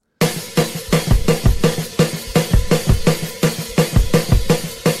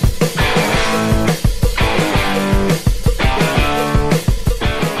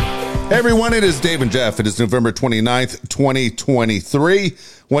everyone, it is Dave and Jeff. It is November 29th, 2023.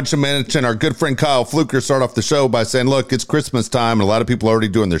 Want to mention our good friend Kyle Fluker start off the show by saying, look, it's Christmas time and a lot of people are already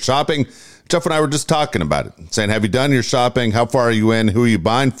doing their shopping. Jeff and I were just talking about it, saying, have you done your shopping? How far are you in? Who are you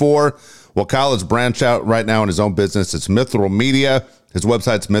buying for? Well, Kyle is branched out right now in his own business. It's Mithril Media. His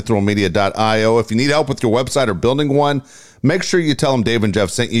website's mithrilmedia.io. If you need help with your website or building one, make sure you tell him Dave and Jeff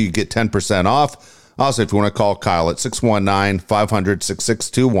sent you. You get 10% off. Also, if you want to call Kyle at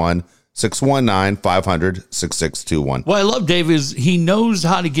 619-500-6621, 619-500-6621. What I love, Dave, is he knows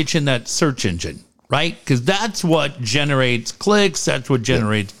how to get you in that search engine, right? Because that's what generates clicks. That's what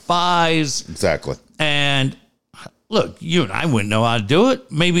generates buys. Exactly. And look, you and I wouldn't know how to do it.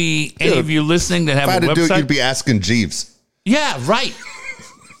 Maybe any of you listening that have a website. If I had to do it, you'd be asking Jeeves. Yeah, right.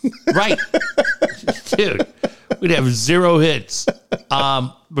 Right. Dude, we'd have 0 hits.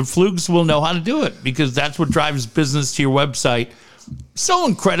 But Flukes will know how to do it because that's what drives business to your website. So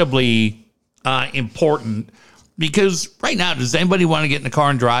incredibly important because right now, does anybody want to get in the car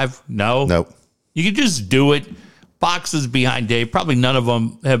and drive? No. Nope. You can just do it. Boxes behind Dave. Probably none of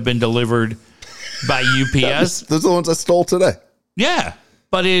them have been delivered by UPS. Those are the ones I stole today. Yeah.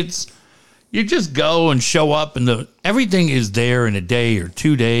 But you just go and show up and everything is there in a day or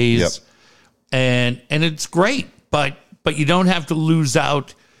 2 days. Yep. And it's great. But you don't have to lose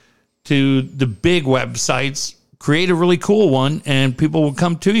out to the big websites. Create a really cool one, and people will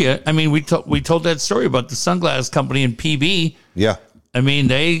come to you. I mean, we told that story about the sunglass company in PB. Yeah. I mean,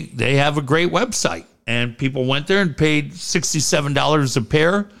 they have a great website, and people went there and paid $67 a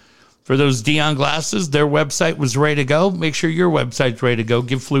pair for those Dion glasses. Their website was ready to go. Make sure your website's ready to go.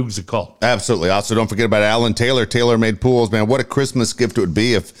 Give Flugs a call. Absolutely. Also, don't forget about Alan Taylor. Taylor Made Pools. Man, what a Christmas gift it would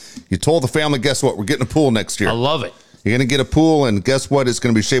be if you told the family, guess what? We're getting a pool next year. I love it. You're going to get a pool, and guess what? It's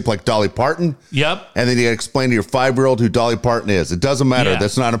going to be shaped like Dolly Parton. Yep. And then you got to explain to your 5-year-old who Dolly Parton is. It doesn't matter. Yeah.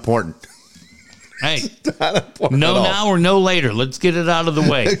 That's not important. Hey, no now or no later. Let's get it out of the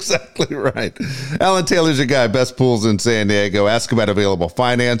way. Exactly right. Alan Taylor's your guy. Best pools in San Diego. Ask about available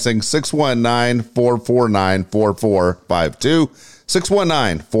financing. 619-449-4452.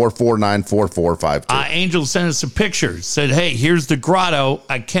 619-449-4452. Angel sent us a picture. Said, hey, here's the grotto.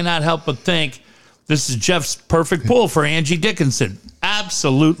 I cannot help but think this is Jeff's perfect pool for Angie Dickinson.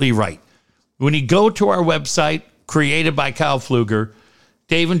 Absolutely right. When you go to our website, created by Kyle Fluger,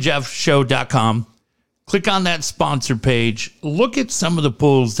 daveandjeffshow.com, click on that sponsor page, look at some of the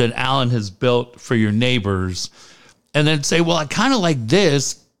pools that Alan has built for your neighbors, and then say, well, I kind of like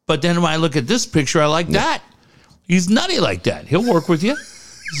this, but then when I look at this picture, I like that. He's nutty like that. He'll work with you.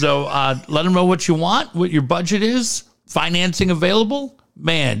 So let him know what you want, what your budget is, financing available.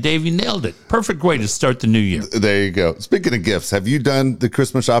 Man, Dave, you nailed it. Perfect way to start the new year. There you go. Speaking of gifts, have you done the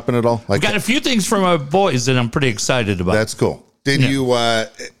Christmas shopping at all? I've got a few things for my boys that I'm pretty excited about. That's cool. Did you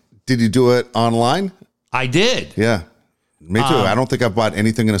do it online? I did. Yeah, me too. I don't think I've bought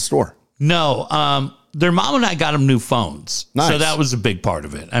anything in a store. No, their mom and I got them new phones. Nice. So that was a big part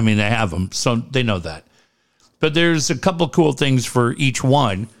of it. I mean, they have them, so they know that. But there's a couple cool things for each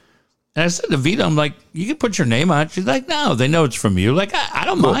one. And I said to Vita, I'm like, you can put your name on it. She's like, no, they know it's from you. Like, I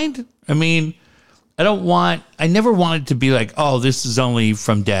don't mind. I mean, I never wanted to be like, oh, this is only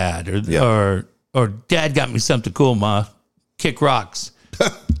from Dad or Dad got me something cool, Ma. Kick rocks.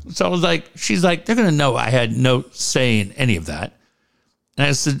 So I was like, she's like, they're going to know I had no say in any of that. And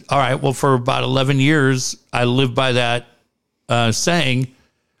I said, all right, well, for about 11 years, I lived by that saying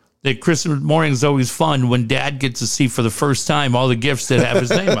that Christmas morning is always fun when Dad gets to see for the first time all the gifts that have his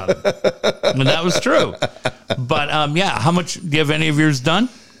name on them. And that was true. But, yeah, how much, do you have any of yours done?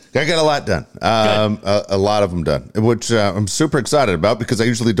 I got a lot done. A lot of them done, which I'm super excited about because I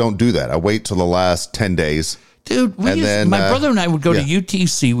usually don't do that. I wait till the last 10 days. Dude, my brother and I would go to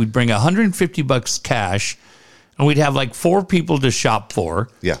UTC. We'd bring $150 cash, and we'd have like 4 people to shop for.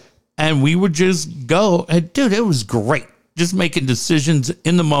 Yeah. And we would just go. And, dude, it was great. Just making decisions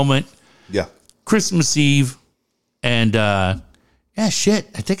in the moment. Yeah. Christmas Eve. And, I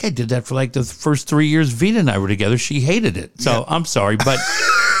think I did that for like the first 3 years Vita and I were together. She hated it. So I'm sorry, but.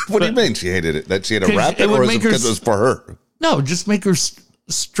 What do you mean she hated it? That she had to wrap it, or because it was for her? No, just make her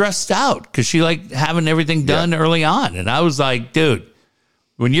stressed out because she liked having everything done early on. And I was like, dude,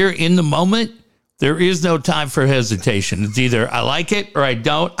 when you're in the moment, there is no time for hesitation. It's either I like it or I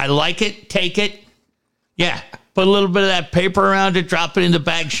don't. I like it, take it. Yeah. Put a little bit of that paper around it, drop it in the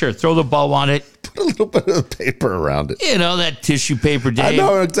bag, sure. Throw the ball on it. Put a little bit of paper around it. You know, that tissue paper, Dave. I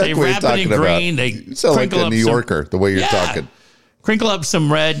know exactly what you're talking about. They wrap it in green. They you sound like a New Yorker, the way you're talking. Crinkle up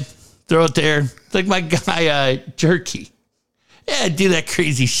some red, throw it there. It's like my guy, Jerky. Yeah, do that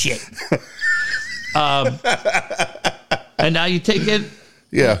crazy shit. And now you take it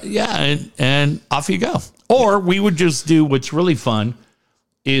Yeah. Yeah, and off you go. Or we would just do what's really fun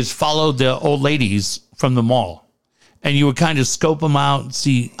is follow the old ladies from the mall. And you would kind of scope them out and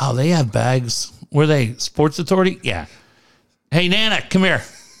see, oh, they have bags. Were they Sports Authority? Yeah. Hey, Nana, come here.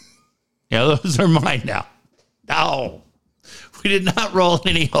 Yeah, those are mine now. No, we did not roll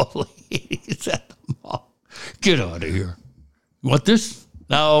any old ladies at the mall. Get out of here. You want this?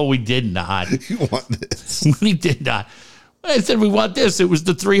 No, we did not. You want this? We did not. When I said we want this, it was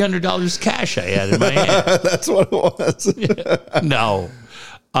the $300 cash I had in my hand. That's what it was. No.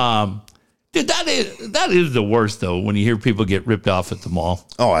 Dude, that is the worst, though, when you hear people get ripped off at the mall.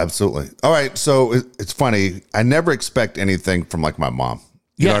 Oh, absolutely. All right, so it's funny. I never expect anything from, like, my mom.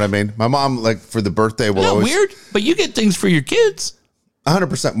 You know what I mean? My mom, like, for the birthday will always... weird, but you get things for your kids.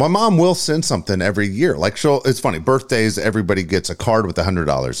 100%. My mom will send something every year. Like, it's funny. Birthdays, everybody gets a card with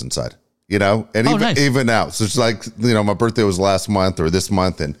 $100 inside, you know? And even now. So it's like, you know, my birthday was last month or this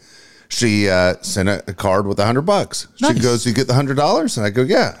month, and she sent a card with $100. Nice. She goes, you get the $100? And I go,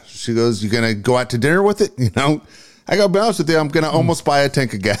 yeah. She goes, you going to go out to dinner with it? You know? I got to be honest with you, I'm going to almost buy a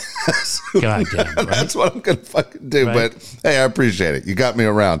tank of gas. God damn, right? That's what I'm going to fucking do. Right. But, hey, I appreciate it. You got me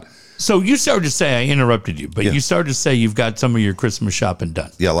around. So you started to say, I interrupted you, but you started to say you've got some of your Christmas shopping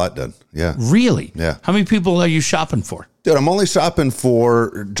done. Yeah, a lot done. Yeah. Really? Yeah. How many people are you shopping for? Dude, I'm only shopping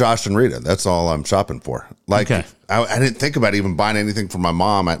for Josh and Rita. That's all I'm shopping for. Like, I didn't think about even buying anything for my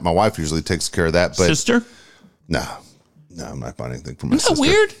mom. My wife usually takes care of that. But sister? No, I'm not buying anything for my sister. Isn't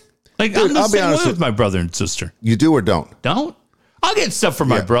that weird? Like, dude, I'm the same way with my brother and sister. You do or don't? Don't? I'll get stuff for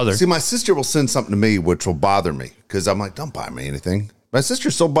my brother. See, my sister will send something to me, which will bother me because I'm like, don't buy me anything. My sister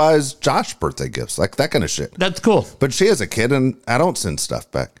still buys Josh birthday gifts, like that kind of shit. That's cool. But she has a kid, and I don't send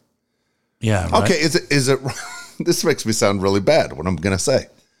stuff back. Yeah. Right. Okay. Is it? This makes me sound really bad. What I'm gonna say.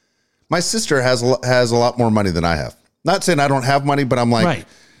 My sister has a lot more money than I have. Not saying I don't have money, but I'm like,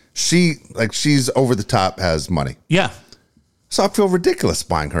 she's over the top, has money. Yeah. So I feel ridiculous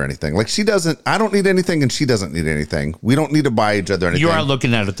buying her anything. Like she doesn't. I don't need anything, and she doesn't need anything. We don't need to buy each other anything. You are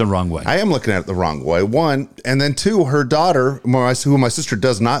looking at it the wrong way. I am looking at it the wrong way. One, and then two, her daughter, who my sister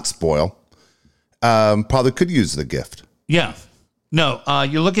does not spoil, probably could use the gift. Yeah. No,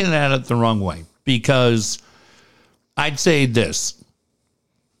 you're looking at it the wrong way because I'd say this: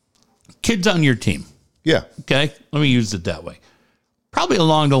 kids on your team. Yeah. Okay. Let me use it that way. Probably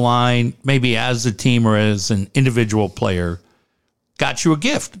along the line, maybe as a team or as an individual player, got you a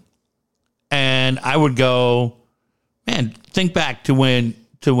gift. And I would go, man, think back to when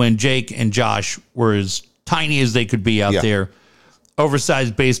Jake and Josh were as tiny as they could be out there,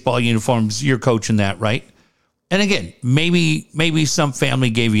 oversized baseball uniforms. You're coaching that, right? And again, maybe some family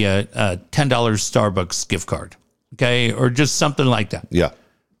gave you a $10 Starbucks gift card, okay, or just something like that. Yeah,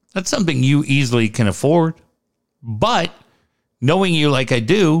 that's something you easily can afford. But knowing you like I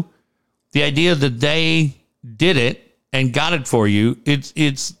do, the idea that they did it and got it for you,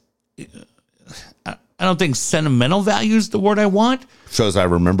 it's I don't think sentimental value is the word I want. Shows I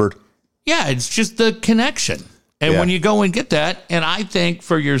remembered. Yeah, it's just the connection. And when you go and get that, and I think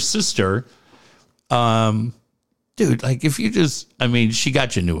for your sister, dude, like if you just, I mean, she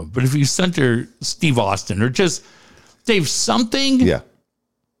got you a new one, but if you sent her Steve Austin or just Dave something. Yeah.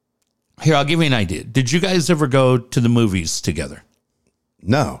 Here, I'll give you an idea. Did you guys ever go to the movies together?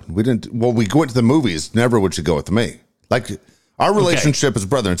 No, we didn't. Well, we went to the movies. Never would she go with me. Like, our relationship as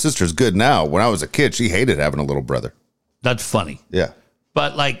brother and sister is good now. When I was a kid, she hated having a little brother. That's funny. Yeah.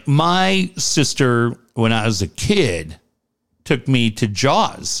 But, like, my sister, when I was a kid, took me to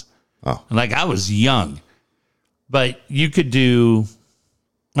Jaws. Oh. And, like, I was young. But you could do,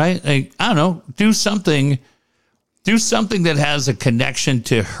 right? Like, I don't know, do something that has a connection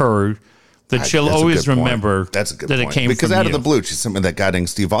to her that she'll always remember. That's a good that point. It came because from out you. of the blue, she sent me that guy named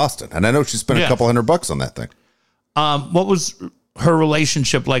Steve Austin, and I know she spent a couple $100 on that thing. What was her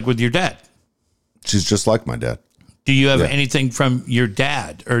relationship like with your dad? She's just like my dad. Do you have anything from your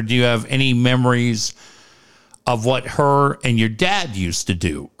dad, or do you have any memories of what her and your dad used to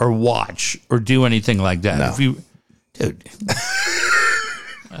do, or watch, or do anything like that? No. If you, dude.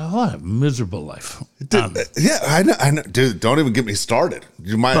 What a miserable life. I know. Dude, don't even get me started.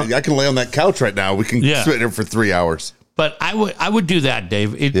 I can lay on that couch right now. We can sit here for 3 hours. But I would do that,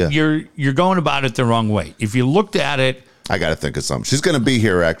 Dave. You're going about it the wrong way. If you looked at it. I got to think of something. She's going to be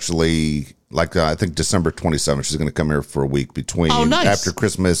here actually, I think December 27th. She's going to come here for a week between after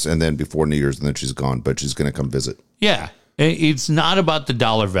Christmas and then before New Year's, and then she's gone. But she's going to come visit. Yeah. It's not about the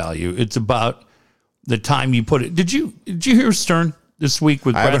dollar value. It's about the time you put it. Did you hear Stern this week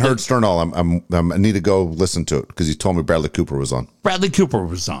with Bradley? I haven't heard Stern all. I need to go listen to it because he told me Bradley Cooper was on. Bradley Cooper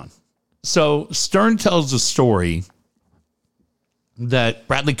was on. So Stern tells a story that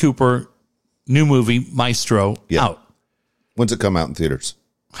Bradley Cooper, new movie, Maestro, out. When's it come out in theaters?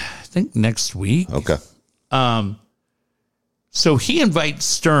 I think next week. Okay. So he invites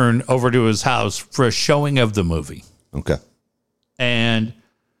Stern over to his house for a showing of the movie. Okay. And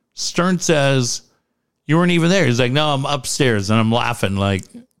Stern says, you weren't even there. He's like, no, I'm upstairs. And I'm laughing like,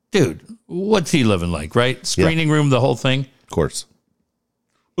 dude, what's he living like, right? Screening room, the whole thing. Of course.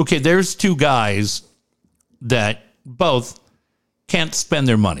 Okay, there's two guys that both can't spend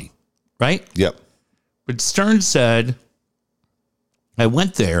their money, right? Yep. But Stern said, I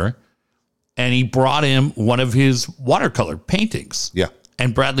went there and he brought him one of his watercolor paintings. Yeah.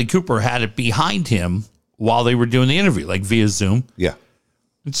 And Bradley Cooper had it behind him while they were doing the interview, like via Zoom. Yeah.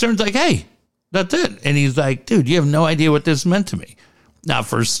 And Stern's like, hey, that's it. And he's like, dude, you have no idea what this meant to me. Now,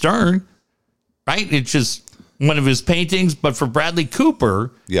 for Stern, right, it's just one of his paintings. But for Bradley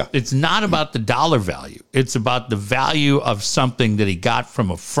Cooper, it's not about the dollar value. It's about the value of something that he got from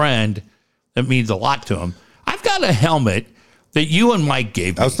a friend that means a lot to him. I've got a helmet that you and Mike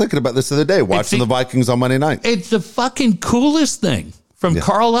gave me. I was thinking about this the other day, watching the Vikings on Monday night. It's the fucking coolest thing from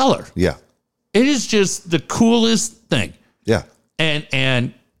Carl Eller. Yeah. It is just the coolest thing. Yeah.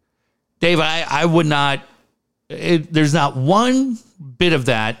 And Dave, I would not, there's not one bit of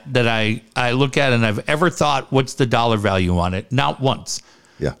that I look at and I've ever thought, what's the dollar value on it? Not once.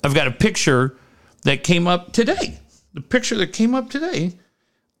 Yeah. I've got a picture that came up today. The picture that came up today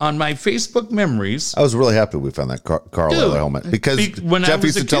on my Facebook memories. I was really happy we found that Carl Eller helmet because when Jeff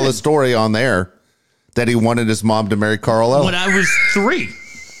used to tell a story on there that he wanted his mom to marry Carl Eller. When I was 3,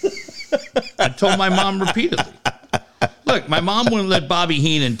 I told my mom repeatedly. Look, my mom wouldn't let Bobby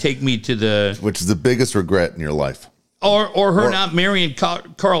Heenan take me to the... Which is the biggest regret in your life. Or her not marrying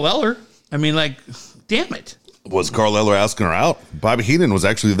Carl Eller. I mean, like, damn it. Was Carl Eller asking her out? Bobby Heenan was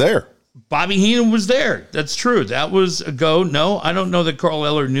actually there. Bobby Heenan was there. That's true. That was a go. No, I don't know that Carl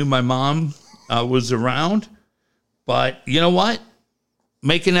Eller knew my mom was around. But you know what?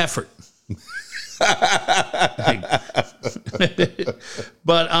 Make an effort.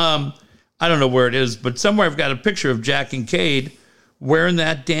 But I don't know where it is, but somewhere I've got a picture of Jack and Cade wearing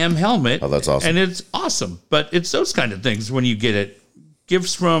that damn helmet. Oh, that's awesome. And it's awesome. But it's those kind of things when you get it.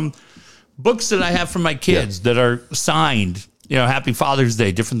 Gifts from books that I have for my kids that are signed, Happy Father's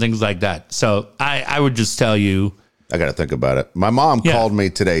Day, different things like that. So I would just tell you. I got to think about it. My mom called me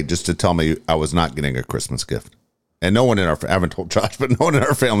today just to tell me I was not getting a Christmas gift. And no one I haven't told Josh, but no one in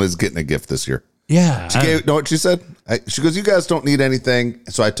our family is getting a gift this year. Yeah. Know what she said? She goes, you guys don't need anything.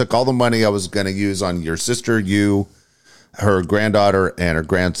 So I took all the money I was going to use on your sister, you, her granddaughter, and her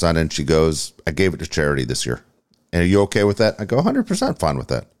grandson. And she goes, I gave it to charity this year. And are you okay with that? I go, 100% fine with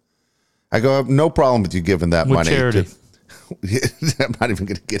that. I go, I have no problem with you giving that money. Charity? I'm not even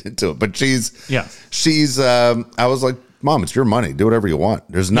going to get into it. But she's, I was like, Mom, it's your money. Do whatever you want.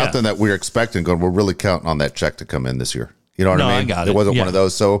 There's nothing that we're expecting going, we're really counting on that check to come in this year. You know what I mean? I got it. It wasn't one of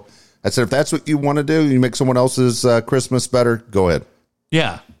those. So I said, if that's what you want to do, you make someone else's Christmas better, go ahead.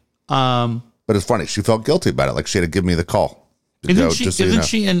 Yeah. But it's funny. She felt guilty about it. Like she had to give me the call. Isn't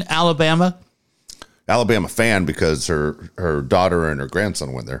she in Alabama? Alabama fan because her daughter and her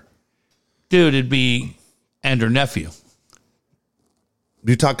grandson went there. Dude, it'd be, and her nephew.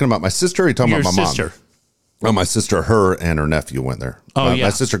 You talking about my sister or are you talking about my sister? Mom? Oh, my sister, her and her nephew went there. Oh, yeah. My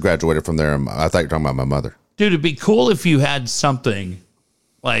sister graduated from there. I thought you were talking about my mother. Dude, it'd be cool if you had something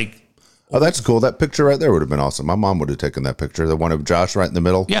like... Oh, that's cool. That picture right there would have been awesome. My mom would have taken that picture. The one of Josh right in the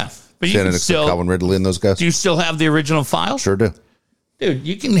middle. Yeah. But you can still... Calvin Ridley and those guys. Do you still have the original file? Sure do. Dude,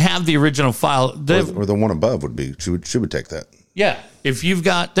 you can have the original file. Or the one above would be... She would take that. Yeah. If they've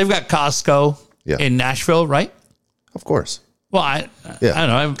got Costco in Nashville, right? Of course. Well, I don't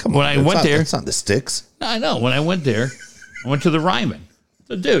know. When I went there, it's not the sticks. I know. When I went there, I went to the Ryman.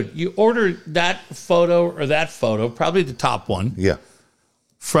 So, dude, you order that photo, probably the top one,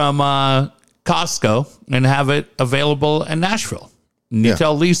 from Costco, and have it available in Nashville. And you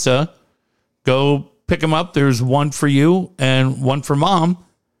tell Lisa, go pick them up. There's one for you and one for Mom.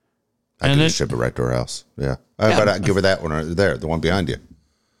 I can just ship it right to her house. Yeah. How about I give her that one right there, the one behind you?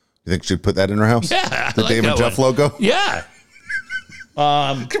 You think she'd put that in her house? Yeah. The Dave and Jeff logo? Yeah.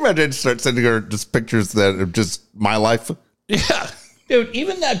 Can you imagine start sending her just pictures that are just my life? Yeah. Dude,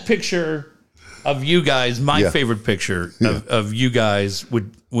 even that picture of you guys, my favorite picture of you guys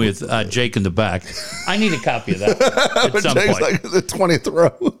with Jake in the back. I need a copy of that at some Jake's point. like the 20th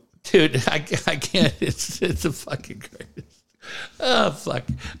row. Dude, I can't. It's a fucking greatest. Oh, fuck.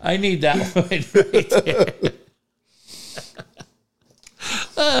 I need that one right there.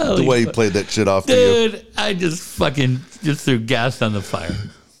 The way he played that shit off to you. Dude, I just threw gas on the fire.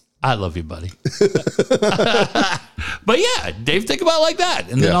 I love you, buddy. But yeah, Dave, think about it like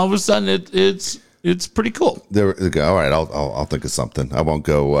that, and then all of a sudden it's pretty cool. There we go. All right, I'll think of something. I won't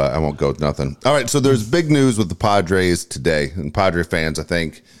go. I won't go with nothing. All right. So there's big news with the Padres today, and Padre fans, I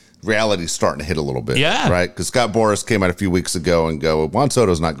think reality's starting to hit a little bit. Yeah. Right. Because Scott Boras came out a few weeks ago and Juan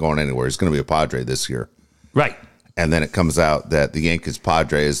Soto's not going anywhere. He's going to be a Padre this year. Right. And then it comes out that the Yankees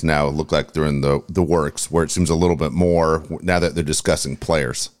Padres now look like they're in the works, where it seems a little bit more now that they're discussing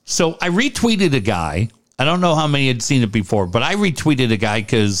players. So I retweeted a guy. I don't know how many had seen it before, but I retweeted a guy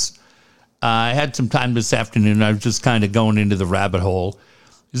because I had some time this afternoon. I was just kind of going into the rabbit hole.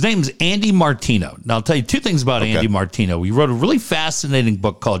 His name's Andy Martino. Now, I'll tell you two things about Andy Martino. He wrote a really fascinating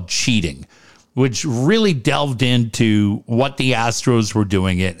book called Cheating, which really delved into what the Astros were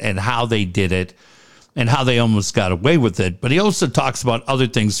doing it and how they did it and how they almost got away with it. But he also talks about other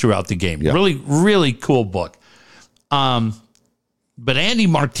things throughout the game. Yeah. Really, really cool book. But Andy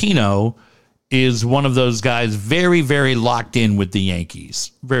Martino is one of those guys very, very locked in with the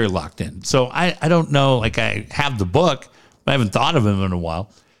Yankees. Very locked in. So I don't know, like I have the book, but I haven't thought of him in a while.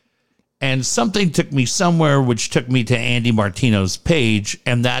 And something took me somewhere, which took me to Andy Martino's page,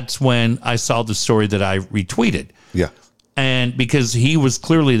 and that's when I saw the story that I retweeted. Yeah. And because he was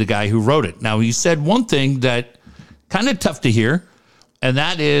clearly the guy who wrote it. Now, he said one thing that kind of tough to hear, and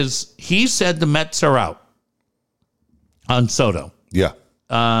that is he said the Mets are out on Soto. Yeah.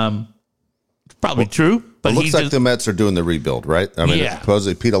 Probably true. But it looks like the Mets are doing the rebuild, right? I mean,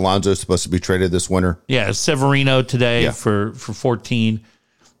 supposedly Pete Alonso is supposed to be traded this winter. Yeah, Severino today for 14.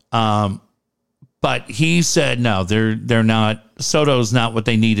 But he said no, they're not. Soto's not what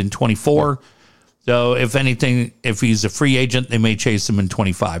they need in 24. Yeah. So if anything, if he's a free agent, they may chase him in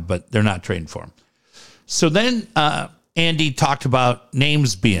 25, but they're not trading for him. So then Andy talked about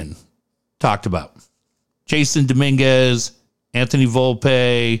names being talked about. Jason Dominguez, Anthony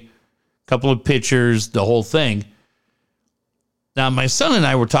Volpe, couple of pitchers, the whole thing. Now, my son and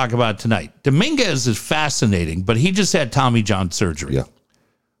I were talking about it tonight. Dominguez is fascinating, but he just had Tommy John surgery. Yeah.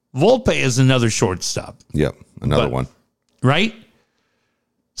 Volpe is another shortstop. Yeah, another one. Right?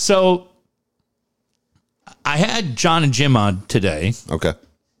 So I had John and Jim on today. Okay.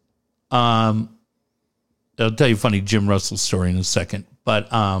 I'll tell you a funny Jim Russell story in a second, but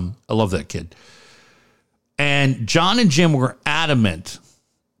I love that kid. And John and Jim were adamant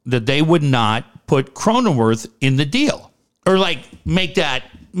that they would not put Cronenworth in the deal or like make that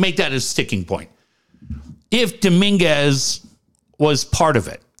a sticking point if Dominguez was part of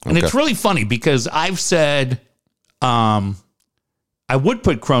it. And it's really funny because I've said I would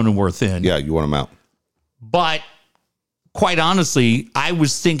put Cronenworth in. Yeah, you want him out. But quite honestly, I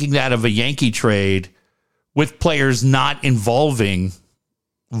was thinking that of a Yankee trade with players not involving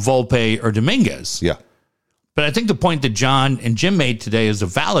Volpe or Dominguez. Yeah. But I think the point that John and Jim made today is a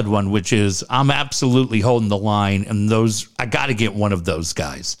valid one, which is I'm absolutely holding the line, and I got to get one of those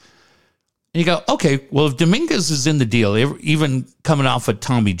guys. And you go, okay, well, if Dominguez is in the deal, even coming off of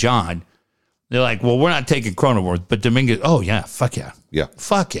Tommy John, they're like, well, we're not taking Cronenworth, but Dominguez, oh, yeah, fuck yeah. Yeah.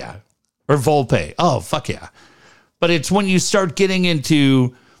 Fuck yeah. Or Volpe, oh, fuck yeah. But it's when you start getting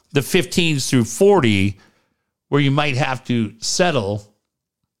into the 15s through 40 where you might have to settle.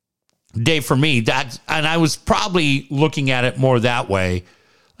 Dave, for me, and I was probably looking at it more that way.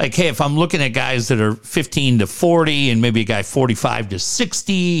 Like, hey, if I'm looking at guys that are 15 to 40 and maybe a guy 45 to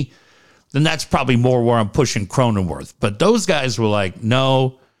 60, then that's probably more where I'm pushing Cronenworth. But those guys were like,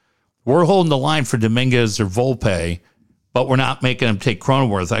 no, we're holding the line for Dominguez or Volpe, but we're not making them take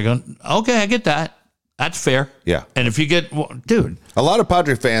Cronenworth. I go, okay, I get that. That's fair. Yeah. And if you get, dude. A lot of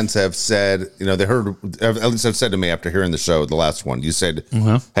Padre fans have said, they heard, at least have said to me after hearing the show, the last one, you said,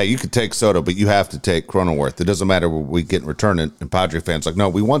 hey, you could take Soto, but you have to take Cronenworth. It doesn't matter what we get in return. And Padre fans like, no,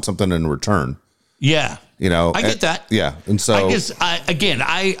 we want something in return. Yeah. I get that. Yeah. And so. I guess,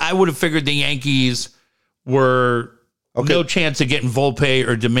 I would have figured the Yankees were no chance of getting Volpe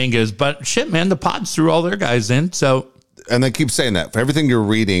or Dominguez, but shit, man, the Pods threw all their guys in, so. And they keep saying that. For everything you're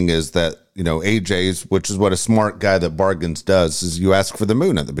reading is that, AJ's, which is what a smart guy that bargains does, is you ask for the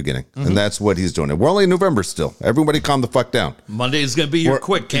moon at the beginning. Mm-hmm. And that's what he's doing. We're only in November still. Everybody calm the fuck down. Monday is going to be your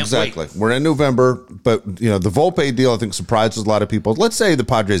quick. Can't exactly. wait. We're in November, but, the Volpe deal, I think, surprises a lot of people. Let's say the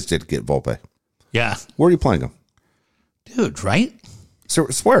Padres did get Volpe. Yeah. Where are you playing him? Dude, right? So,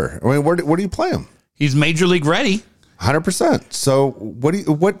 swear. I mean, where do you play him? He's Major League ready. 100%. So,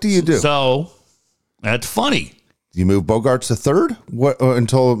 what do you do? So, that's funny. You move Bogarts to third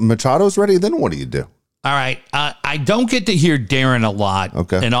until Machado's ready. Then what do you do? All right. I don't get to hear Darren a lot.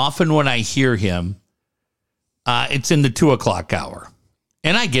 Okay. And often when I hear him, it's in the 2:00 hour.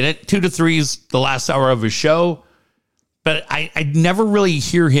 And I get it. 2 to 3 is the last hour of his show. But I never really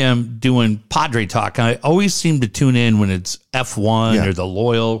hear him doing Padre talk. I always seem to tune in when it's F1 or the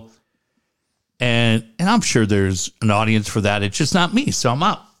Loyal. And I'm sure there's an audience for that. It's just not me. So I'm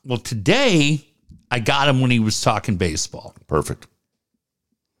out. Well, today I got him when he was talking baseball. Perfect.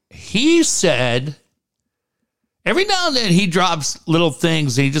 He said every now and then he drops little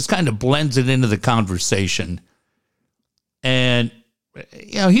things and he just kind of blends it into the conversation. And,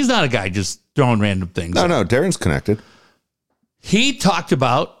 he's not a guy just throwing random things. No, Darren's connected. He talked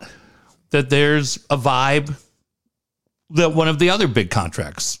about that there's a vibe that one of the other big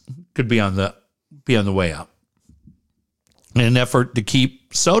contracts could be on the way out in an effort to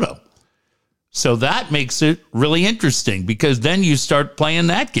keep Soto. So that makes it really interesting because then you start playing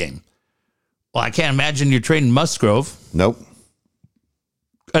that game. Well, I can't imagine you're trading Musgrove. Nope.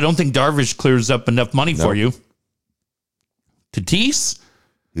 I don't think Darvish clears up enough money for you. Tatis?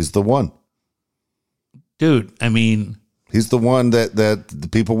 He's the one. Dude, I mean... He's the one that the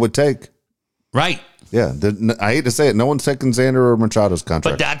people would take. Right. Yeah. I hate to say it. No one's taking Xander or Machado's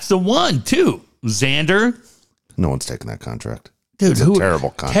contract. But that's the one, too. Xander. No one's taking that contract. Dude, it's a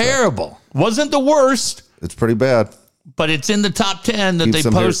terrible contract. Terrible. Wasn't the worst. It's pretty bad. But it's in the top 10 that they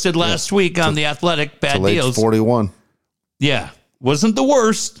posted last week on The Athletic. Bad deals. 41. Yeah. Wasn't the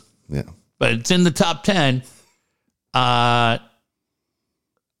worst. Yeah. But it's in the top 10. I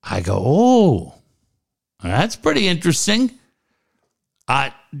go, oh. That's pretty interesting.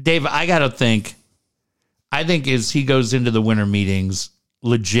 Dave, I got to think. I think as he goes into the winter meetings,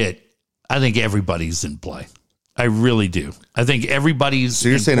 legit, I think everybody's in play. I really do. I think everybody's So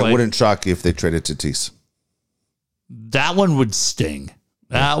you're saying play. It wouldn't shock you if they traded Tatis? That one would sting.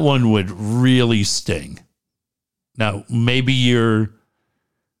 That one would really sting. Now, maybe you're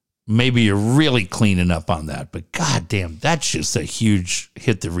really cleaning up on that, but goddamn, that's just a huge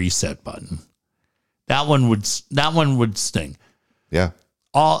hit the reset button. That one would sting. Yeah.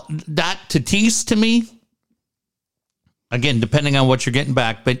 All that Tatis to me, again, depending on what you're getting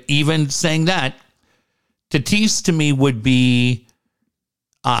back, but even saying that, Tatis to me would be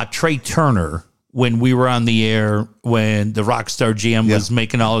Trey Turner when we were on the air when the Rockstar GM was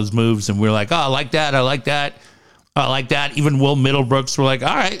making all his moves, and we were like, oh, I like that, I like that, I like that. Even Will Middlebrooks were like,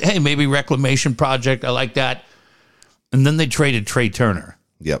 all right, hey, maybe reclamation project, I like that. And then they traded Trey Turner.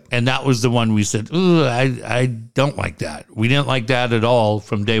 Yep. And that was the one we said, ooh, I don't like that. We didn't like that at all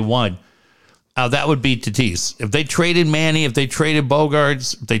from day one. That would be Tatis. If they traded Manny, if they traded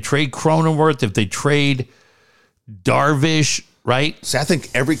Bogarts, if they trade Cronenworth, if they trade Darvish, right? See, I think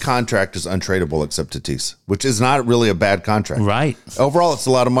every contract is untradeable except Tatis, which is not really a bad contract. Right. Overall, it's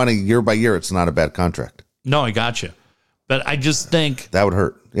a lot of money. Year by year, it's not a bad contract. No, I got you. But I just think... That would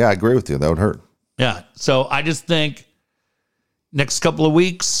hurt. Yeah, I agree with you. That would hurt. Yeah. So I just think... Next couple of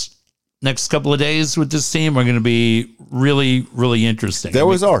weeks, next couple of days with this team are going to be really, really interesting. They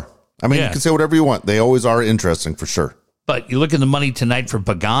always are. I mean, you can say whatever you want. They always are interesting for sure. But you look at the money tonight for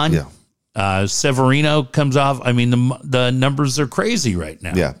Pagan. Yeah. Severino comes off. I mean, the numbers are crazy right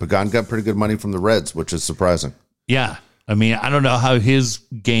now. Yeah. Pagan got pretty good money from the Reds, which is surprising. Yeah. I mean, I don't know how his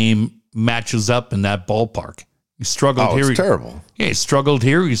game matches up in that ballpark. He struggled here. It's terrible. Yeah. He struggled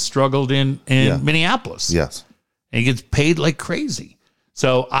here. He struggled in Minneapolis. Yes. And he gets paid like crazy.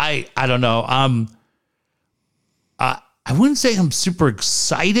 So I don't know. I wouldn't say I'm super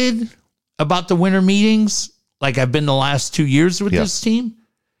excited about the winter meetings like I've been the last 2 years with this team.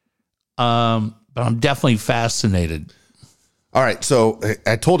 But I'm definitely fascinated. All right. So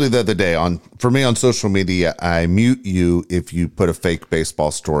I told you the other day for me on social media, I mute you if you put a fake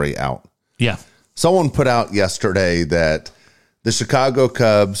baseball story out. Yeah. Someone put out yesterday that the Chicago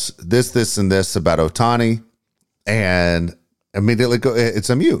Cubs, this, and this about Ohtani. And immediately it's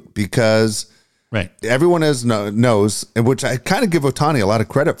a mute because everyone knows, which I kind of give Ohtani a lot of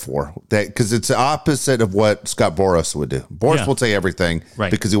credit for, that because it's the opposite of what Scott Boras would do. Boras will say everything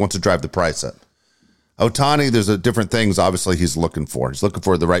because he wants to drive the price up. Ohtani, there's different things obviously he's looking for. He's looking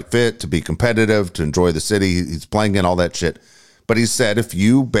for the right fit, to be competitive, to enjoy the city. He's playing in all that shit. But he said if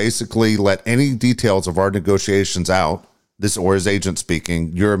you basically let any details of our negotiations out, or his agent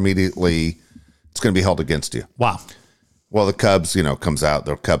speaking, you're immediately... It's going to be held against you. Wow. Well, the Cubs, comes out.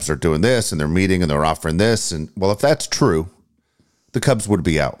 The Cubs are doing this, and they're meeting, and they're offering this. And, well, if that's true, the Cubs would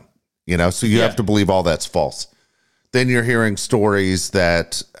be out. So you have to believe all that's false. Then you're hearing stories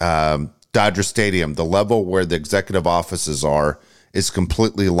that Dodger Stadium, the level where the executive offices are, is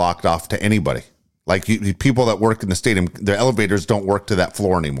completely locked off to anybody. Like people that work in the stadium, their elevators don't work to that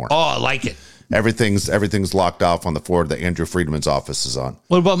floor anymore. Oh, I like it. Everything's locked off on the floor that Andrew Friedman's office is on.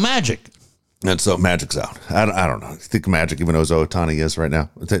 What about Magic? And so Magic's out. I don't know. I think Magic even knows who Ohtani is right now.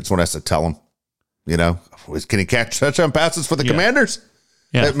 It's what I said. Tell him. You know, can he catch touchdown passes for the Commanders?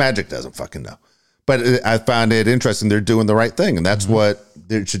 Yeah. Magic doesn't fucking know. But I found it interesting. They're doing the right thing, and that's what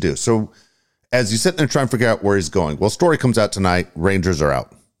they should do. So as you sit there and try and figure out where he's going, well, story comes out tonight. Rangers are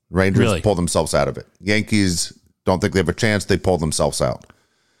out. Rangers pull themselves out of it. Yankees don't think they have a chance. They pull themselves out.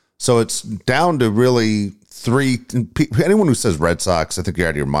 So it's down to really three. Anyone who says Red Sox, I think you're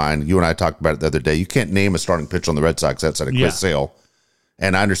out of your mind. You and I talked about it the other day. You can't name a starting pitcher on the Red Sox outside of Chris Sale.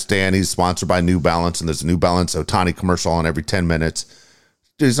 And I understand he's sponsored by New Balance, and there's a New Balance Ohtani commercial on every 10 minutes.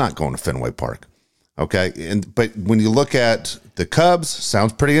 Dude, he's not going to Fenway Park. Okay. But when you look at the Cubs,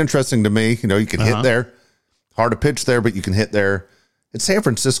 sounds pretty interesting to me. You know, you can hit there. Hard to pitch there, but you can hit there. It's San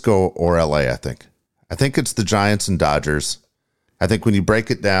Francisco or LA, I think. I think it's the Giants and Dodgers. I think when you break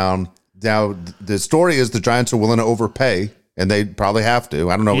it down, now the story is the Giants are willing to overpay, and they probably have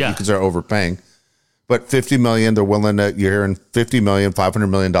to. I don't know what you consider overpaying. But $50 million, they're willing to, you're hearing $50 million, $500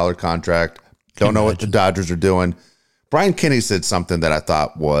 million contract. Don't know what the Dodgers are doing. Brian Kinney said something that I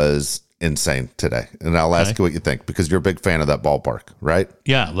thought was insane today. And I'll ask you what you think, because you're a big fan of that ballpark, right?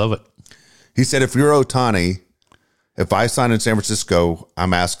 Yeah, I love it. He said, if you're Ohtani, if I sign in San Francisco,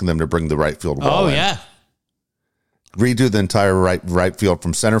 I'm asking them to bring the right field wall in. Yeah. Redo the entire right field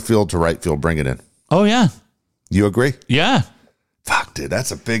from center field to right field, bring it in. Oh, yeah. You agree? Yeah. Fuck, dude,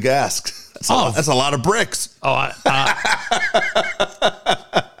 that's a big ask. That's a lot of bricks. I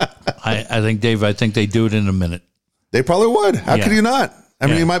think, Dave, I think they do it in a minute. They probably would. How could you not? I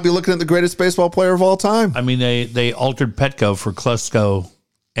mean, you might be looking at the greatest baseball player of all time. I mean, they altered Petco for Klesko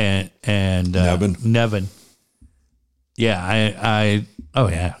and Nevin. Yeah, oh,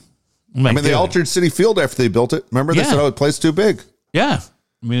 yeah. They altered City Field after they built it. Remember, they said, the place too big. Yeah.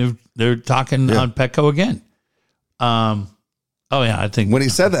 I mean, they're talking on Petco again. I think when he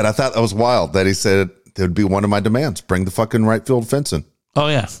said that, I thought that was wild that he said it would be one of my demands. Bring the fucking right field fence in. Oh,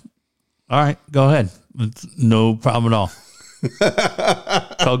 yeah. All right, go ahead. It's no problem at all.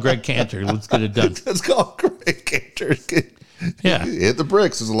 Call Greg Cantor. Let's get it done. Let's call Greg Cantor. Yeah. Hit the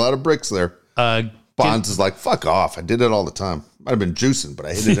bricks. There's a lot of bricks there. Bonds is like, fuck off. I did it all the time. Might have been juicing, but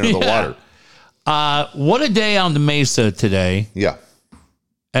I hit it into the water. What a day on the Mesa today. Yeah.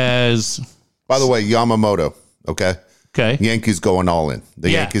 By the way, Yamamoto. Okay. Yankees going all in.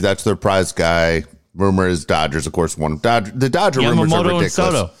 The Yankees, that's their prize guy. Rumor is Dodgers, of course, won. The Dodger rumors are ridiculous.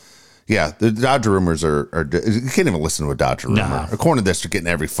 And Soto. Yeah, the Dodger rumors are you can't even listen to a Dodger rumor. According to this, you're getting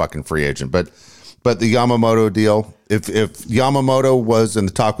every fucking free agent. But the Yamamoto deal, if Yamamoto was in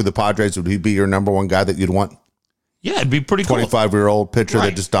the talk with the Padres, would he be your number one guy that you'd want? Yeah, it'd be pretty cool. 25-year-old pitcher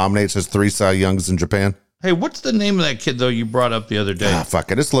that just dominates, has 3 Cy Youngs in Japan. Hey, what's the name of that kid, though, you brought up the other day?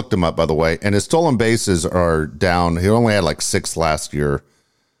 Fuck, I just looked him up, by the way. And his stolen bases are down. He only had like 6 last year.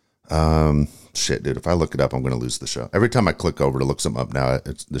 Shit, dude, if I look it up, I'm going to lose the show. Every time I click over to look something up now,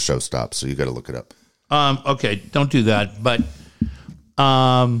 the show stops. So you got to look it up. Okay, don't do that. But,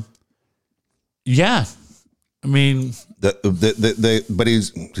 yeah. I mean, but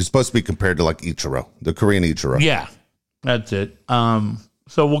he's supposed to be compared to like Ichiro, the Korean Ichiro. Yeah, that's it.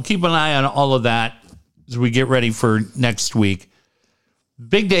 So we'll keep an eye on all of that as we get ready for next week.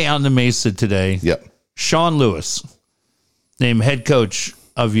 Big day on the Mesa today. Yep. Sean Lewis, named head coach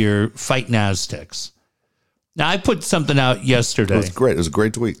of your Fighting Aztecs. Now, I put something out yesterday. It was great. It was a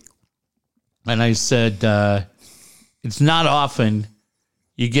great tweet. And I said, it's not often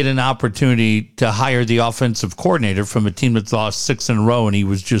you get an opportunity to hire the offensive coordinator from a team that's lost 6 in a row and he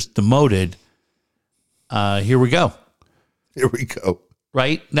was just demoted. Here we go. Here we go.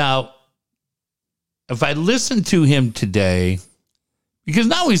 Right? Now, if I listen to him today, because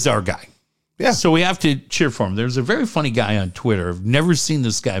now he's our guy. Yeah. So we have to cheer for him. There's a very funny guy on Twitter. I've never seen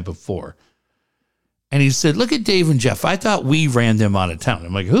this guy before. And he said, look at Dave and Jeff. I thought we ran them out of town.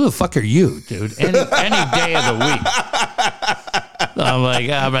 I'm like, who the fuck are you, dude? Any day of the week. I'm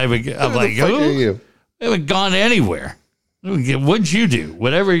like, who? They haven't gone anywhere. What'd you do?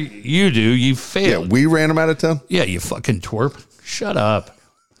 Whatever you do, you failed. Yeah, we ran them out of town? Yeah, you fucking twerp. Shut up.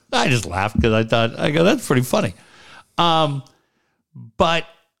 I just laughed because I go, that's pretty funny. But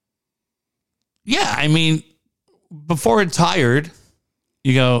yeah, I mean, before it's hired,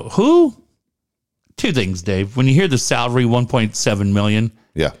 you go, who? 2 things, Dave. When you hear the salary, $1.7 million.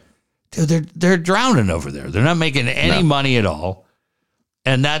 Yeah. Dude, they're drowning over there. They're not making any money at all.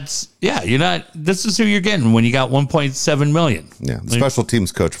 And this is who you're getting when you got $1.7 million. Yeah. The special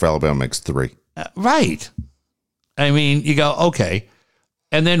teams coach for Alabama makes 3. Right. I mean, you go, okay.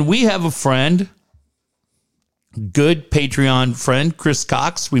 And then we have a friend, good Patreon friend, Chris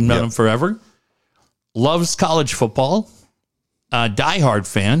Cox. We've known him forever. Loves college football. Diehard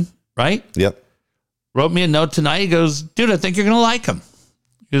fan, right? Yep. Wrote me a note tonight. He goes, dude, I think you're going to like him.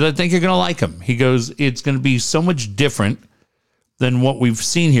 Because I think you're going to like him. He goes, it's going to be so much different than what we've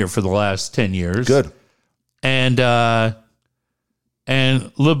seen here for the last 10 years. Good. And a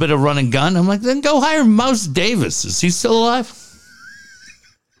little bit of run and gun. I'm like, then go hire Mouse Davis. Is he still alive?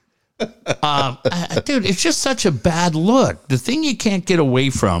 Dude, it's just such a bad look. The thing you can't get away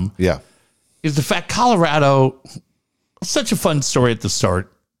from is the fact Colorado, such a fun story at the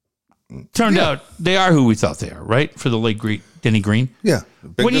start. Turned out they are who we thought they are, right? For the late great Denny Green. Yeah.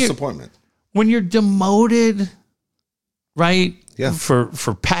 Big disappointment. When you're demoted, right? Yeah. For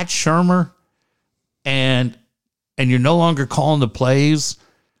Pat Shurmur and you're no longer calling the plays.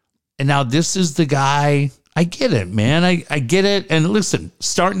 And now this is the guy. I get it, man. I get it. And listen,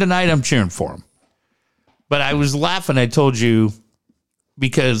 starting tonight, I'm cheering for him. But I was laughing. I told you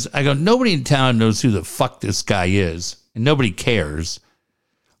because I go, nobody in town knows who the fuck this guy is. And nobody cares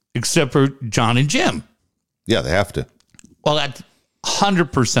except for John and Jim. Yeah, they have to. Well, that's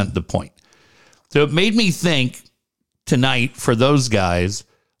 100% the point. So it made me think tonight for those guys,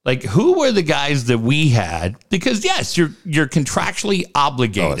 like who were the guys that we had? Because yes, you're contractually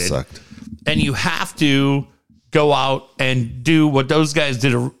obligated. Oh, it sucked. And you have to go out and do what those guys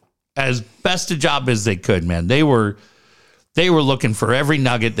did as best a job as they could, man. They were looking for every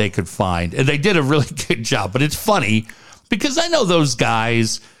nugget they could find, and they did a really good job. But it's funny because I know those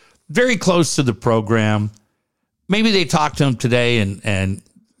guys very close to the program. Maybe they talked to them today and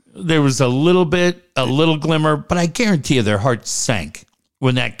there was a little glimmer, but I guarantee you their hearts sank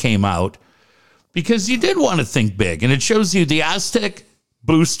when that came out because you did want to think big. And it shows you the Aztec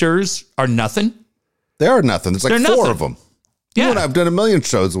boosters are nothing. They are nothing. There's like four of them. Yeah. You and I have done a million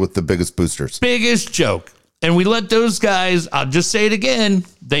shows with the biggest boosters. Biggest joke. And we let those guys, I'll just say it again,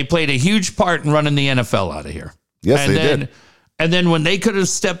 they played a huge part in running the NFL out of here. Yes, they did. And then when they could have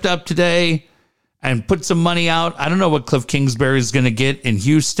stepped up today and put some money out, I don't know what Cliff Kingsbury is going to get in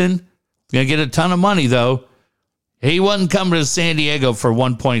Houston. Going to get a ton of money, though. He wasn't coming to San Diego for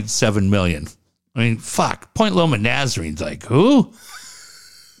 $1.7 million. I mean, fuck. Point Loma Nazarene's like, who?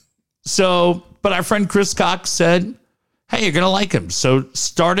 So, but our friend Chris Cox said, hey, you're going to like him. So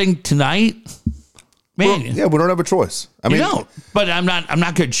starting tonight, man. Well, yeah, we don't have a choice. I mean, don't. But I'm not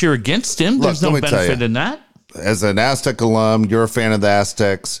going to cheer against him. There's no benefit in that. As an Aztec alum, you're a fan of the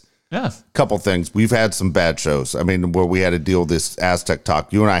Aztecs. Yeah. Couple things. We've had some bad shows. I mean, where we had to deal with this Aztec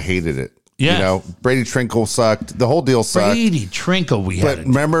talk. You and I hated it. Yeah. You know, Brady Trinkle sucked. The whole deal sucked. Brady Trinkle, But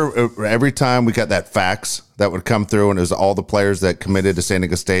remember, every time we got that fax that would come through, and it was all the players that committed to San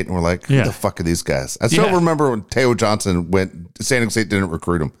Diego State, and we're like, who the fuck are these guys? I still remember when Teo Johnson went, San Diego State didn't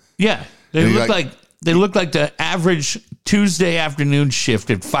recruit him. Yeah. They look like the average Tuesday afternoon shift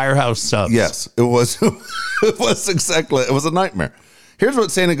at Firehouse Subs. Yes, it was. It was a nightmare. Here's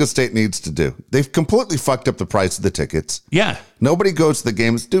what San Diego State needs to do. They've completely fucked up the price of the tickets. Yeah. Nobody goes to the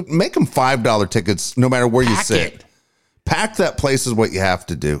games. Dude, make them $5 tickets no matter where you sit. Pack that place is what you have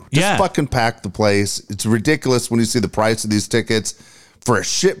to do. Just fucking pack the place. It's ridiculous when you see the price of these tickets for a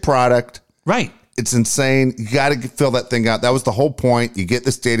shit product. Right. It's insane. You got to fill that thing out. That was the whole point. You get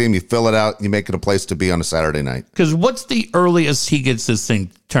the stadium, you fill it out, you make it a place to be on a Saturday night. Because what's the earliest he gets this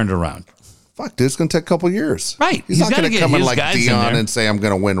thing turned around? Fuck, dude, it's going to take a couple years. Right. He's not going to come in like Dion and say, I'm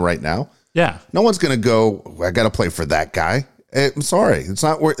going to win right now. Yeah. No one's going to go, I got to play for that guy. I'm sorry. That's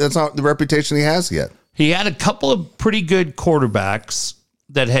not the reputation he has yet. He had a couple of pretty good quarterbacks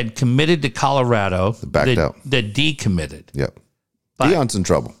that had committed to Colorado. Backed out. That decommitted. Yep. Dion's in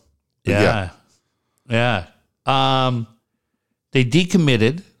trouble. Yeah. They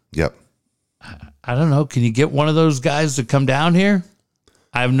decommitted. Yep. I don't know. Can you get one of those guys to come down here?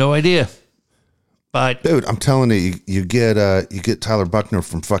 I have no idea. But dude, I'm telling you, you get Tyler Buckner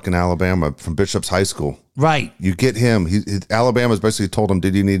from fucking Alabama, from Bishop's High School. Right. You get him. Alabama's basically told him,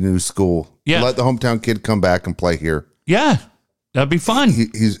 did you need a new school? Yeah. Let the hometown kid come back and play here. Yeah. That'd be fun.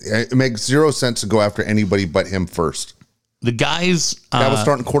 It makes zero sense to go after anybody but him first. The guys. That was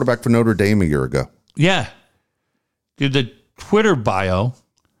starting quarterback for Notre Dame a year ago. Yeah. Dude, the Twitter bio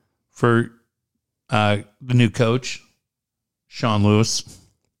for the new coach, Sean Lewis.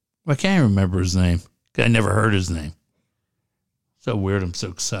 I can't remember his name. I never heard his name. So weird. I'm so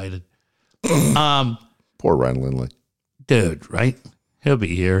excited. Poor Ryan Lindley. Dude, right? He'll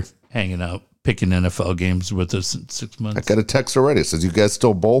be here hanging out, picking NFL games with us in 6 months. I got a text already. It says, you guys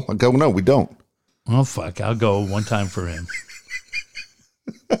still bowl? I go, no, we don't. Oh, fuck. I'll go one time for him.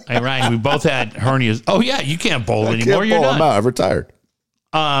 Hey, Ryan, we both had hernias. Oh, yeah, you can't bowl anymore. You're done. I'm out. I've retired.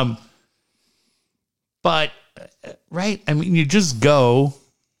 But, right, I mean, you just go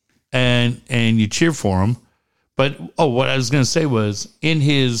and you cheer for him. But, what I was going to say was, in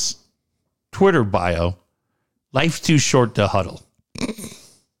his Twitter bio, life's too short to huddle.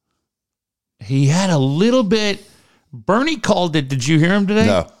 he had a little bit. Bernie called it. Did you hear him today?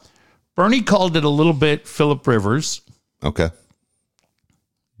 No. Bernie called it a little bit Phillip Rivers. Okay.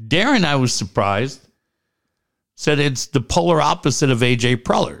 Darren, I was surprised, said it's the polar opposite of A.J.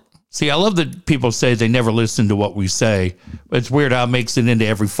 Preller. See, I love that people say they never listen to what we say, but it's weird how it makes it into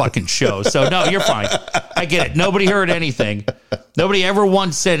every fucking show. So, no, you're fine. I get it. Nobody heard anything. Nobody ever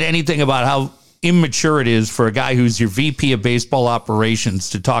once said anything about how immature it is for a guy who's your VP of baseball operations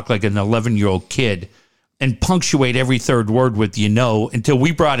to talk like an 11-year-old kid and punctuate every third word with until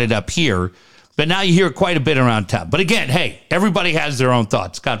we brought it up here. But now you hear it quite a bit around town. But again, hey, everybody has their own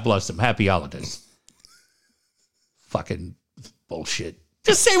thoughts. God bless them. Happy holidays. Fucking bullshit.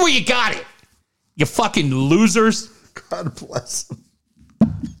 Just say where you got it. You fucking losers. God bless him.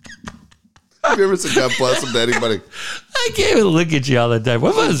 Have you ever said God bless him to anybody? I can't even look at you all the time.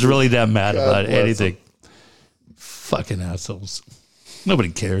 What if I was really that mad about anything? Fucking assholes. Nobody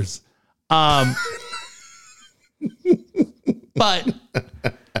cares. But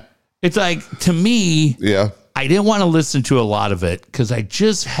it's like, to me, yeah, I didn't want to listen to a lot of it because I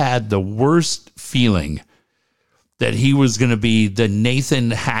just had the worst feeling that he was going to be the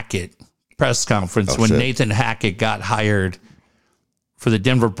Nathan Hackett press conference when Nathan Hackett got hired for the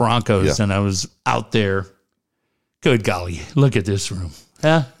Denver Broncos. Yeah. And I was out there. Good golly, look at this room.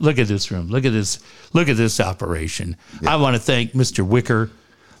 Huh? Look at this room. Look at this operation. Yeah. I want to thank Mr. Wicker.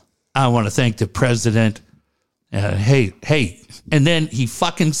 I want to thank the president. Hey. And then he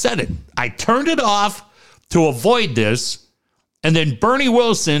fucking said it. I turned it off to avoid this. And then Bernie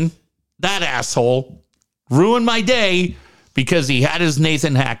Wilson, that asshole, ruined my day because he had his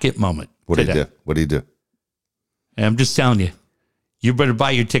Nathan Hackett moment. What did he do? What did he do? And I'm just telling you, you better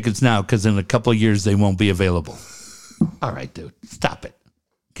buy your tickets now because in a couple of years they won't be available. All right, dude, stop it.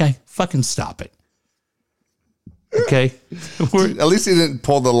 Okay, fucking stop it. Okay, at least he didn't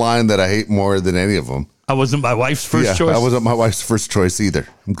pull the line that I hate more than any of them. I wasn't my wife's first choice. I wasn't my wife's first choice either.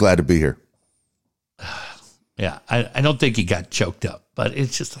 I'm glad to be here. Yeah, I don't think he got choked up, but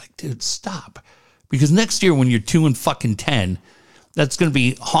it's just like, dude, stop. Because next year when you're 2-10, that's going to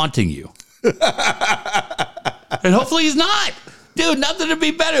be haunting you. And hopefully he's not. Dude, nothing would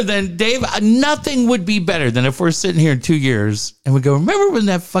be better than, Dave, nothing would be better than if we're sitting here in 2 years and we go, remember when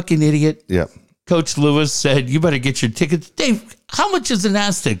that fucking idiot, Coach Lewis, said, you better get your tickets? Dave, how much is an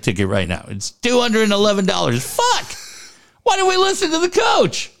Aztec ticket right now? It's $211. Fuck. Why do we listen to the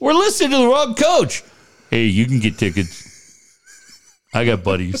coach? We're listening to the wrong coach. Hey, you can get tickets. I got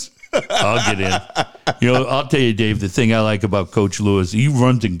buddies. I'll get in. I'll tell you, Dave, the thing I like about Coach Lewis, he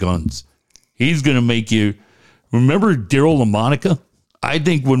runs and guns. He's going to make you. Remember Daryl LaMonica? I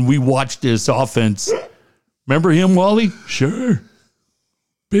think when we watched this offense, remember him, Wally? Sure.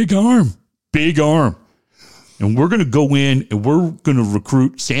 Big arm. And we're going to go in and we're going to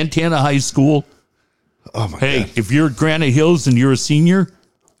recruit Santana High School. Oh, my God. Hey, if you're at Granite Hills and you're a senior,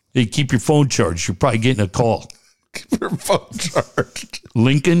 hey, keep your phone charged. You're probably getting a call. Keep your phone charged.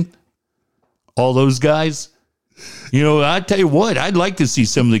 Lincoln. All those guys. I tell you what, I'd like to see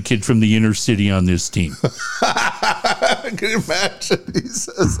some of the kids from the inner city on this team. Can you imagine he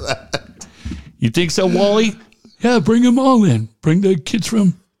says that? You think so, Wally? Yeah, bring them all in. Bring the kids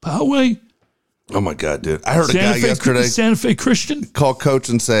from Poway. Oh, my God, dude. I heard a guy yesterday. Santa Fe Christian. Call coach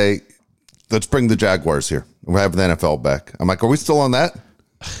and say, let's bring the Jaguars here. We're having the NFL back. I'm like, are we still on that?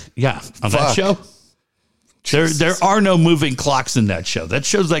 Yeah, on that show? There are no moving clocks in that show. That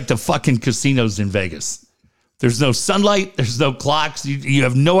show's like the fucking casinos in Vegas. There's no sunlight. There's no clocks. You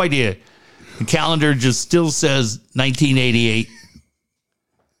have no idea. The calendar just still says 1988.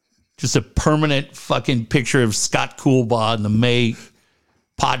 Just a permanent fucking picture of Scott Coolbaugh in the May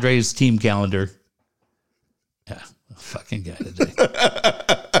Padres team calendar. Yeah, fucking guy today.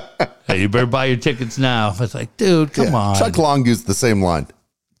 Hey, you better buy your tickets now. It's like, dude, come on. Chuck Long used the same line.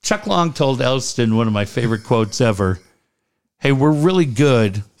 Chuck Long told Elston one of my favorite quotes ever. Hey, we're really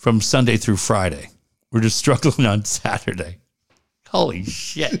good from Sunday through Friday. We're just struggling on Saturday. Holy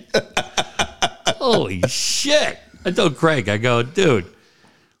shit. Holy shit. I told Craig, I go, dude,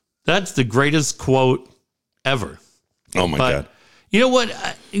 that's the greatest quote ever. Oh, my God. You know what?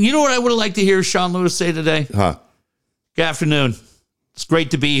 I would have liked to hear Sean Lewis say today? Huh? Good afternoon. It's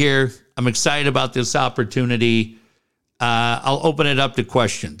great to be here. I'm excited about this opportunity. I'll open it up to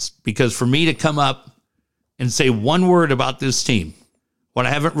questions because for me to come up and say one word about this team, when I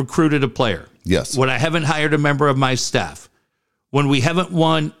haven't recruited a player, yes, when I haven't hired a member of my staff, when we haven't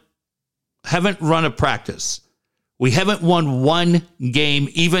run a practice, we haven't won one game,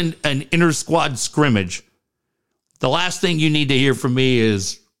 even an inter-squad scrimmage, the last thing you need to hear from me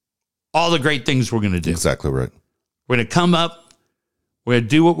is all the great things we're going to do. Exactly right. We're going to come up. We're going to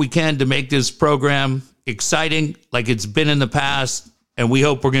do what we can to make this program exciting like it's been in the past, and we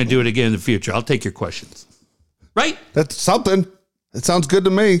hope we're going to do it again in the future. I'll take your questions. Right? That's something. It sounds good to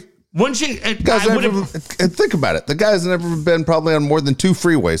me. Once you, and think about it. The guy's never been probably on more than 2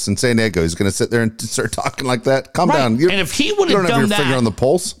 freeways in San Diego. He's going to sit there and start talking like that. Calm down. And if he would have done that, finger on the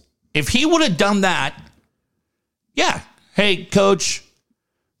pulse. If he would have done that, yeah. Hey, Coach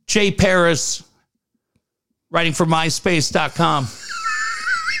Jay Paris, writing for MySpace.com.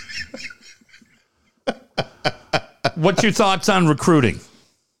 What's your thoughts on recruiting?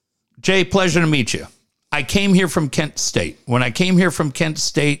 Jay, pleasure to meet you. I came here from Kent State. When I came here from Kent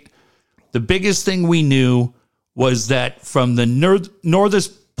State, the biggest thing we knew was that from the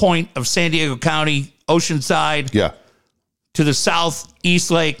northest point of San Diego County, Oceanside, to the south,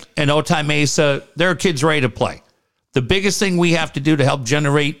 East Lake, and Otay Mesa, there are kids ready to play. The biggest thing we have to do to help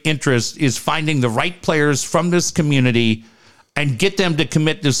generate interest is finding the right players from this community and get them to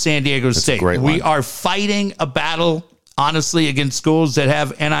commit to San Diego State. We are fighting a battle, honestly, against schools that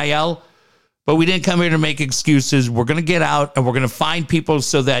have NIL. But we didn't come here to make excuses. We're going to get out and we're going to find people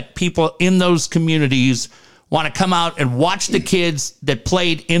so that people in those communities want to come out and watch the kids that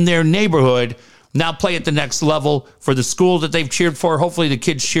played in their neighborhood now play at the next level for the school that they've cheered for. Hopefully the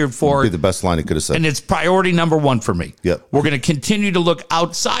kids cheered for. That'd be the best line he could have said. And it's priority number 1 for me. Yep. We're going to continue to look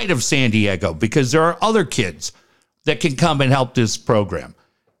outside of San Diego because there are other kids that can come and help this program.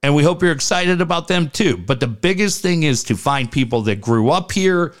 And we hope you're excited about them too. But the biggest thing is to find people that grew up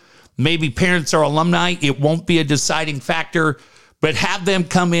here. Maybe parents or alumni. It won't be a deciding factor, but have them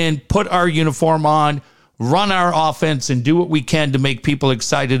come in, put our uniform on, run our offense, and do what we can to make people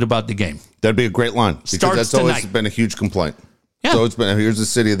excited about the game. That'd be a great line. Because that's always been a huge complaint. Yeah. So here's a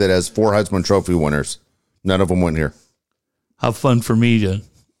city that has 4 Heisman Trophy winners. None of them went here. How fun for me to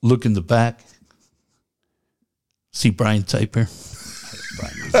look in the back, see Brian Typer.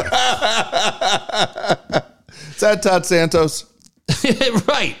 Is that Todd Santos?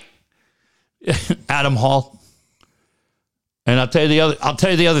 Right. Adam Hall. And I'll tell you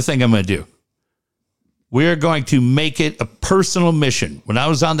the other thing I'm going to do. We're going to make it a personal mission. When I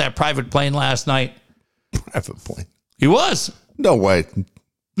was on that private plane last night. Private plane? He was. No way.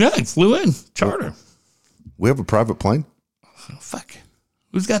 Yeah, he flew in. Charter. We have a private plane? Oh, fuck.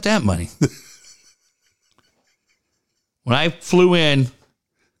 Who's got that money? When I flew in,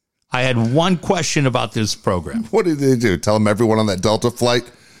 I had one question about this program. What did they do? Tell him everyone on that Delta flight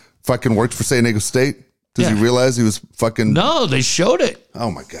fucking worked for San Diego State? Does he realize he was fucking... No, they showed it. Oh,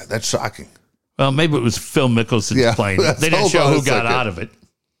 my God. That's shocking. Well, maybe it was Phil Mickelson's plane. They didn't show who got out of it.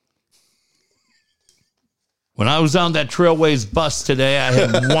 When I was on that Trailways bus today, I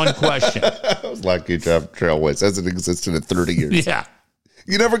had one question. I was lucky to have Trailways. Hasn't existed in 30 years. Yeah.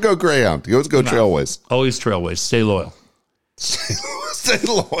 You never go Greyhound. You always go Trailways. Always Trailways. Stay loyal. Stay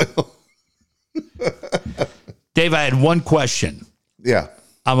loyal. Dave, I had one question. Yeah.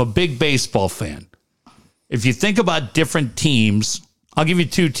 I'm a big baseball fan. If you think about different teams, I'll give you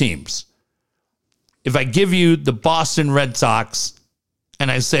 2 teams. If I give you the Boston Red Sox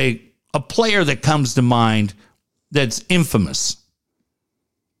and I say a player that comes to mind that's infamous,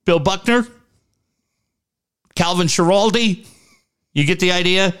 Bill Buckner, Calvin Schiraldi, you get the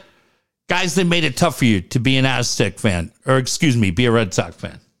idea? Guys that made it tough for you to be an Aztec fan, or excuse me, be a Red Sox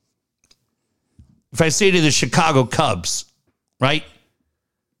fan. If I say to the Chicago Cubs, right?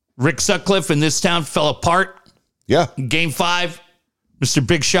 Rick Sutcliffe in this town fell apart. Yeah. In Game 5, Mr.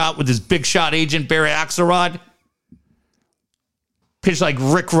 Big Shot with his big shot agent, Barry Axelrod, pitched like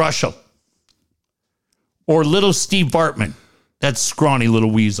Rick Russell. Or little Steve Bartman, that scrawny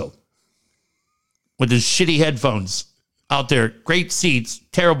little weasel, with his shitty headphones out there, great seats,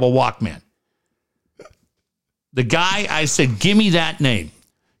 terrible Walkman. The guy, I said, give me that name.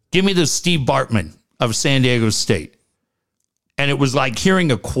 Give me the Steve Bartman of San Diego State. And it was like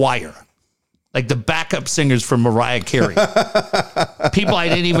hearing a choir, like the backup singers from Mariah Carey. People I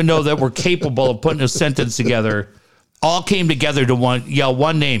didn't even know that were capable of putting a sentence together all came together to yell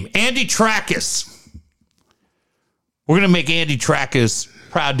one name, Andy Trackus. We're going to make Andy Trackus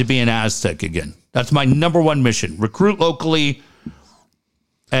proud to be an Aztec again. That's my number 1 mission. Recruit locally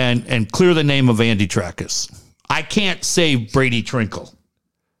and clear the name of Andy Trackus. I can't save Brady Trinkle.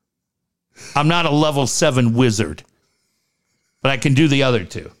 I'm not a level 7 wizard, but I can do the other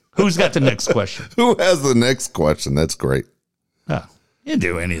 2. Who's got the next question? Who has the next question? That's great. Oh, you didn't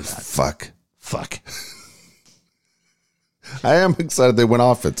do any of that. Fuck. I am excited they went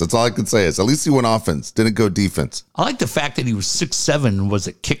offense. That's all I can say is at least he went offense. Didn't go defense. I like the fact that he was 6'7" and was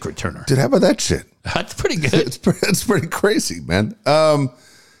a kick returner. Dude, how about that shit? That's pretty good. It's pretty crazy, man. Do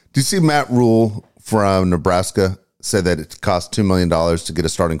you see Matt Rule from Nebraska said that it costs $2 million to get a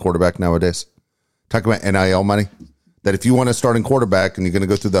starting quarterback nowadays. Talk about NIL money. That if you want a starting quarterback and you're going to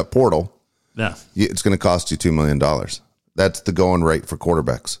go through that portal, it's going to cost you $2 million. That's the going rate for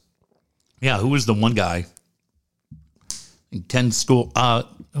quarterbacks. Yeah, who was the one guy? 10 school.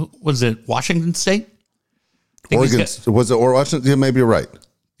 Was it Washington State? Oregon was it or Washington? Yeah, maybe you're right.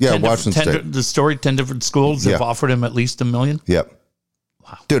 Yeah, Washington State. The story: 10 different schools have offered him at least $1 million. Yep.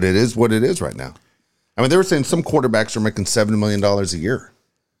 Wow, dude, it is what it is right now. I mean, they were saying some quarterbacks are making $7 million a year.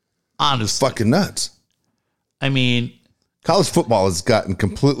 Honestly, fucking nuts. I mean, college football has gotten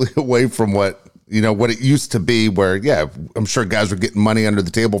completely away from what it used to be. Where I'm sure guys were getting money under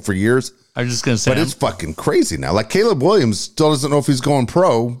the table for years. I was just gonna say, but it's fucking crazy now. Like Caleb Williams still doesn't know if he's going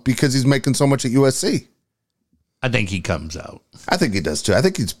pro because he's making so much at USC. I think he comes out. I think he does too. I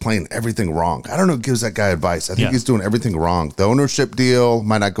think he's playing everything wrong. I don't know who gives that guy advice. I think he's doing everything wrong. The ownership deal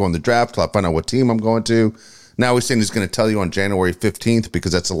might not go in the draft till I find out what team I'm going to. Now he's saying he's going to tell you on January 15th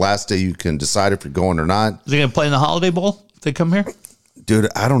because that's the last day you can decide if you're going or not. Is he going to play in the Holiday Bowl if they come here? Dude,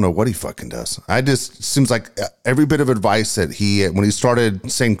 I don't know what he fucking does. Seems like every bit of advice that when he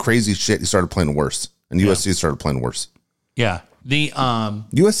started saying crazy shit, he started playing worse. And USC started playing worse. Yeah. The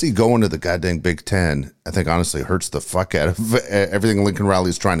USC going to the goddamn Big Ten, I think honestly hurts the fuck out of everything Lincoln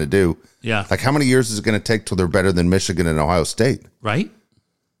Riley's trying to do. Yeah. Like how many years is it going to take till they're better than Michigan and Ohio State? Right.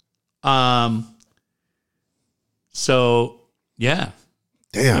 So yeah.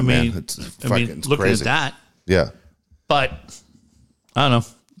 Damn, man. It's looking crazy. at that. Yeah. But I don't know.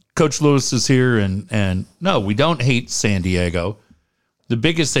 Coach Lewis is here and no, we don't hate San Diego. The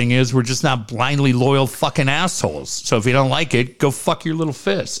biggest thing is we're just not blindly loyal fucking assholes. So if you don't like it, go fuck your little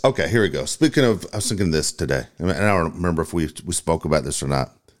fist. Okay, here we go. Speaking of, I was thinking of this today. And I don't remember if we spoke about this or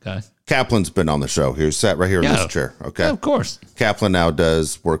not. Okay. Kaplan's been on the show. He sat right here in this chair. Okay. Yeah, of course. Kaplan now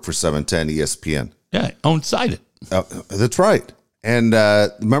does work for 710 ESPN. Yeah, own-sided. That's right. And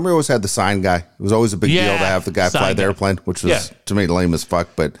remember we always had the sign guy. It was always a big deal to have the guy fly the airplane, which was, to me, lame as fuck.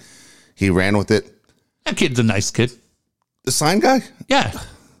 But he ran with it. That kid's a nice kid. The sign guy? Yeah.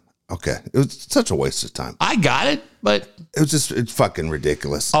 Okay. It was such a waste of time. I got it, but... It's fucking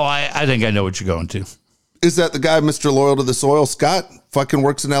ridiculous. Oh, I think I know what you're going to. Is that the guy, Mr. Loyal to the Soil, Scott, fucking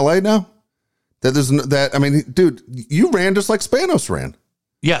works in L.A. now? Dude, you ran just like Spanos ran.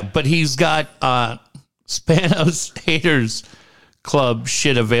 Yeah, but he's got Spanos Haters Club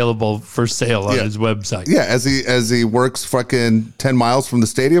shit available for sale on his website. Yeah, as he works fucking 10 miles from the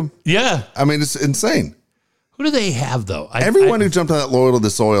stadium. Yeah. I mean, it's insane. Who do they have, though? Everyone who jumped on that Loyal to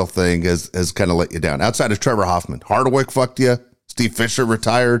the Soil thing has kind of let you down. Outside of Trevor Hoffman. Hardwick fucked you. Steve Fisher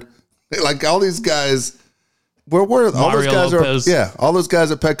retired. Like all these guys. Where all those guys Lopez. All those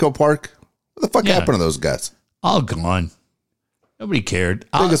guys at Petco Park. What the fuck happened to those guys? All gone. Nobody cared.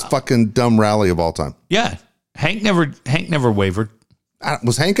 Biggest fucking dumb rally of all time. Yeah. Hank never wavered.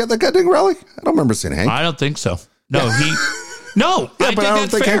 Was Hank at that goddamn rally? I don't remember seeing Hank. I don't think so. No, No. Yeah, but I don't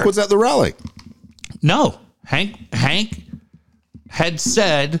think Hank was at the rally. No. Hank had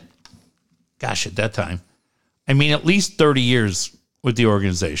said, gosh, at that time, at least 30 years with the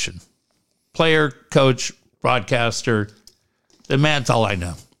organization. Player, coach, broadcaster. That's all I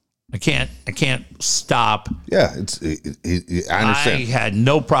know. I can't stop. Yeah, I understand. I had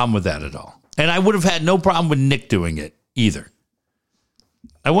no problem with that at all. And I would have had no problem with Nick doing it either.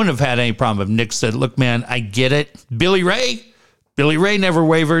 I wouldn't have had any problem if Nick said, look, man, I get it. Billy Ray never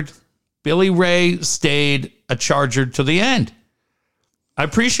wavered. Billy Ray stayed a Charger to the end. I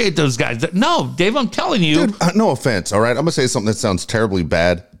appreciate those guys. No, Dave, I'm telling you. Dude, no offense, all right? I'm going to say something that sounds terribly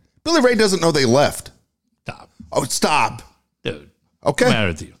bad. Billy Ray doesn't know they left. Stop. Oh, stop. Dude. Okay. What's the matter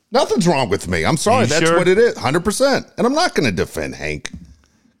with you? Nothing's wrong with me. I'm sorry. That's what it is. 100%. And I'm not going to defend Hank.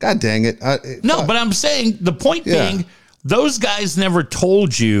 God dang it. But I'm saying the point being, those guys never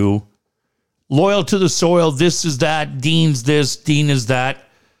told you Loyal to the Soil, this is that, Dean's this, Dean is that.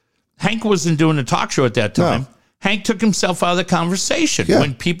 Hank wasn't doing a talk show at that time. No. Hank took himself out of the conversation. Yeah.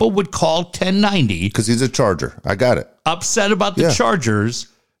 When people would call 1090. Because he's a Charger. I got it. Upset about the Chargers,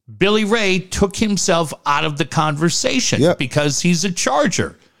 Billy Ray took himself out of the conversation because he's a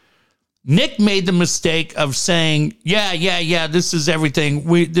Charger. Nick made the mistake of saying, yeah, this is everything.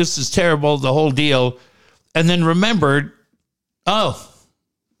 This is terrible, the whole deal. And then remembered, oh,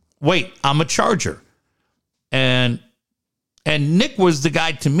 wait, I'm a Charger. And Nick was the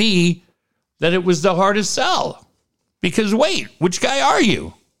guy to me that it was the hardest sell. Because wait, which guy are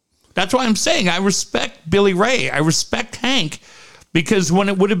you? That's why I'm saying I respect Billy Ray. I respect Hank. Because when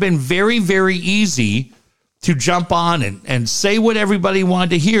it would have been very, very easy to jump on and say what everybody wanted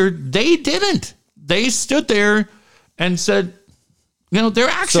to hear, they didn't. They stood there and said, their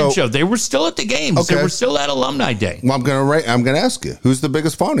action show. They were still at the games. Okay. They were still at Alumni Day. Well, I'm gonna ask you, who's the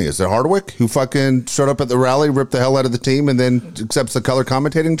biggest phony? Is it Hardwick, who fucking showed up at the rally, ripped the hell out of the team, and then accepts the color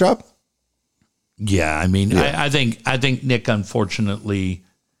commentating job? Yeah, I mean, I think Nick unfortunately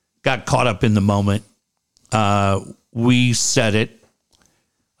got caught up in the moment. We said it,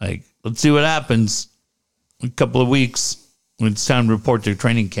 like, let's see what happens in a couple of weeks when it's time to report to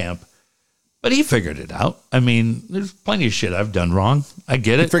training camp. But he figured it out. I mean, there's plenty of shit I've done wrong. I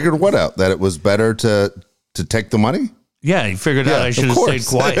get it. He figured what out? That it was better to take the money? Yeah, he figured out I should have stayed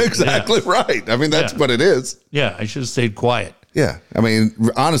quiet. Exactly right. I mean, that's what it is. Yeah, I should have stayed quiet. Yeah. I mean,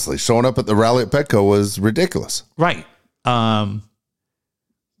 honestly, showing up at the rally at Petco was ridiculous. Right. But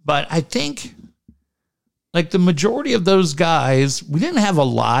I think, like, the majority of those guys, we didn't have a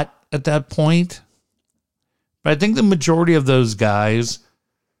lot at that point. But I think the majority of those guys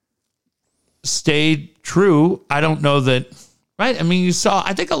stayed true. I don't know that, right? I mean,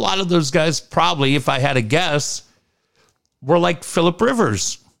 I think a lot of those guys probably, if I had a guess, were like Phillip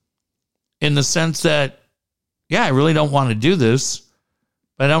Rivers in the sense that, yeah, I really don't want to do this,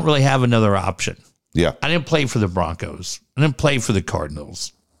 but I don't really have another option. Yeah. I didn't play for the Broncos. I didn't play for the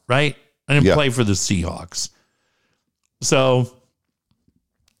Cardinals, right? I didn't play for the Seahawks. So,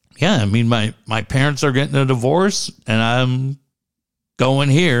 yeah, I mean, my parents are getting a divorce and I'm going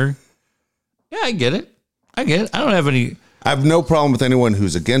here. Yeah, I get it. I don't have any. I have no problem with anyone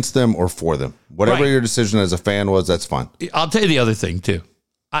who's against them or for them. Whatever your decision as a fan was, that's fine. I'll tell you the other thing too,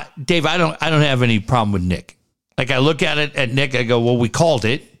 Dave. I don't have any problem with Nick. Like, I look at Nick, I go, well, we called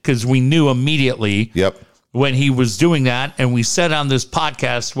it because we knew immediately. Yep. When he was doing that, and we said on this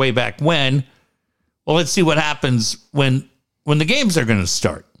podcast way back when, well, let's see what happens when the games are going to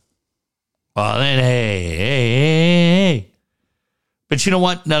start. Well, then, hey. But you know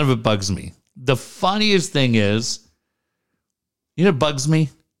what? None of it bugs me. The funniest thing is, you know what bugs me?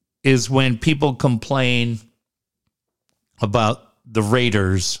 Is when people complain about the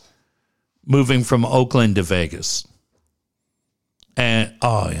Raiders moving from Oakland to Vegas. And,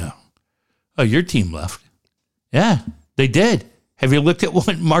 your team left. Yeah, they did. Have you looked at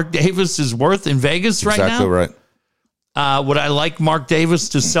what Mark Davis is worth in Vegas right now? Exactly right. Would I like Mark Davis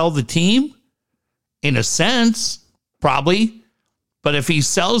to sell the team? In a sense, probably. But if he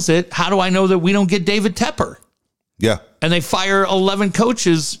sells it, how do I know that we don't get David Tepper? Yeah. And they fire 11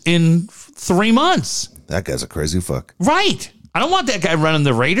 coaches in 3 months. That guy's a crazy fuck. Right. I don't want that guy running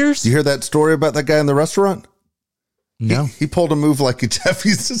the Raiders. You hear that story about that guy in the restaurant? No. He pulled a move like Jeff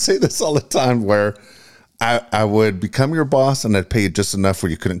used to say this all the time, where I would become your boss and I'd pay you just enough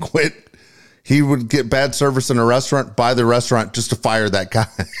where you couldn't quit. He would get bad service in a restaurant, buy the restaurant just to fire that guy.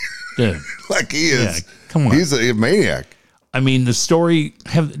 Dude. Like he is. Yeah, come on. He's a maniac. I mean, the story,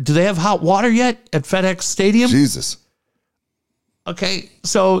 do they have hot water yet at FedEx Stadium? Jesus. Okay,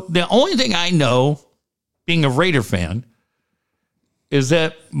 so the only thing I know, being a Raider fan, is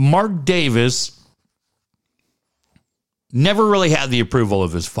that Mark Davis never really had the approval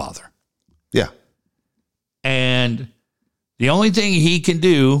of his father. Yeah. And the only thing he can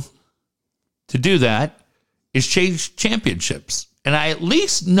do to do that is change championships. And I at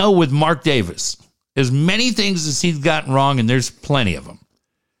least know with Mark Davis, as many things as he's gotten wrong, and there's plenty of them,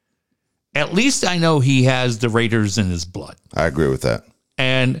 at least I know he has the Raiders in his blood. I agree with that.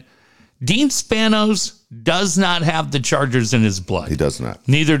 And Dean Spanos does not have the Chargers in his blood. He does not.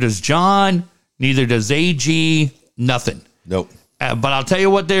 Neither does John. Neither does AG. Nothing. Nope. But I'll tell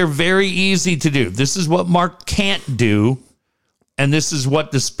you what, they're very easy to do. This is what Mark can't do, and this is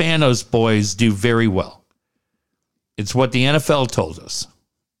what the Spanos boys do very well. It's what the NFL told us.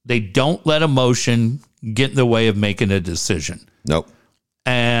 They don't let emotion get in the way of making a decision. Nope.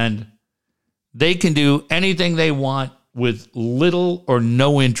 And they can do anything they want with little or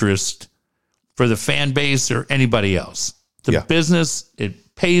no interest for the fan base or anybody else. The business,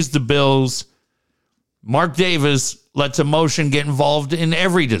 it pays the bills. Mark Davis lets emotion get involved in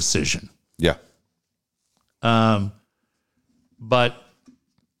every decision. Yeah. But,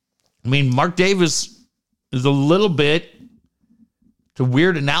 I mean, Mark Davis is a little bit, it's a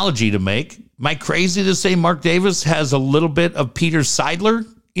weird analogy to make. Am I crazy to say Mark Davis has a little bit of Peter Seidler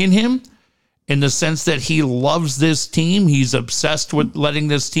in him in the sense that he loves this team? He's obsessed with letting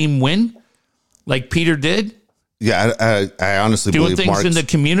this team win like Peter did? Yeah, I honestly doing believe things Mark's, in the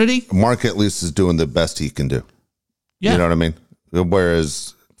community. Mark at least is doing the best he can do. Yeah. You know what I mean?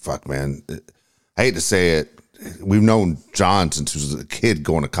 Whereas, fuck, man, I hate to say it, we've known John since he was a kid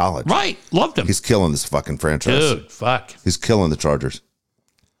going to college. Right. Loved him. He's killing this fucking franchise. Dude, fuck. He's killing the Chargers.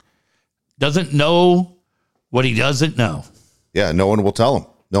 Doesn't know what he doesn't know. Yeah, no one will tell him.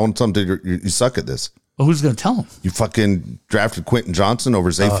 No one will tell him, dude, you suck at this. Well, who's going to tell him? You fucking drafted Quentin Johnson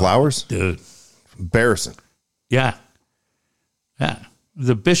over Zay Flowers? Dude. Embarrassing. Yeah. Yeah.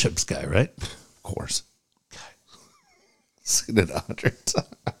 The Bishop's guy, right? Of course. Seen it 100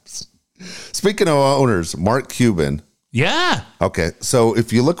 times. Speaking of owners, Mark Cuban. Yeah. Okay, so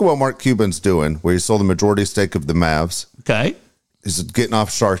if you look at what Mark Cuban's doing, where he sold the majority stake of the Mavs. Okay. He's getting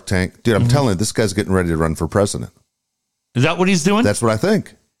off Shark Tank. Dude, I'm telling you, this guy's getting ready to run for president. Is that what he's doing? That's what I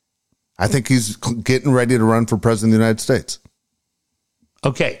think. I think he's getting ready to run for president of the United States.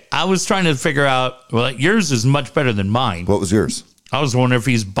 Okay. I was trying to figure out, well, yours is much better than mine. What was yours? I was wondering if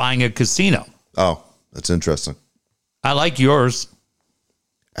he's buying a casino. Oh, that's interesting. I like yours.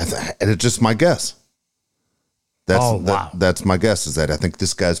 And it's just my guess. Wow. That's my guess, is that I think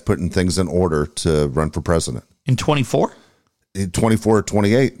this guy's putting things in order to run for president. In 24? 24 or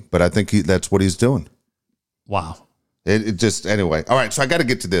 28, but I think that's what he's doing. Wow. It just, anyway. All right, so I got to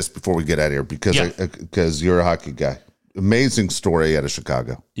get to this before we get out of here because you're a hockey guy. Amazing story out of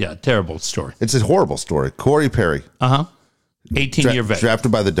Chicago. Yeah, terrible story. It's a horrible story. Corey Perry. 18-year vet.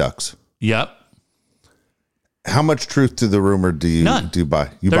 Drafted by the Ducks. Yep. How much truth to the rumor do you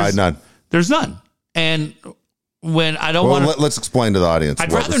buy? Buy none. There's none. And when I don't want to... Let's explain to the audience.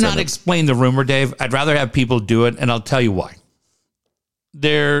 I'd rather not explain the rumor, Dave. I'd rather have people do it, and I'll tell you why.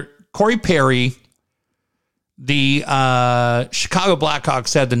 Corey Perry, the Chicago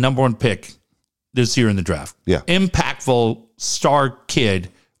Blackhawks had the number 1 pick this year in the draft. Yeah. Impactful star kid,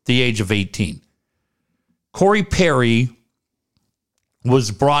 the age of 18. Corey Perry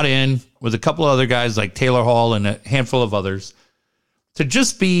was brought in with a couple of other guys like Taylor Hall and a handful of others to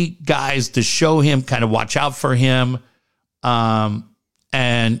just be guys to show him, kind of watch out for him, and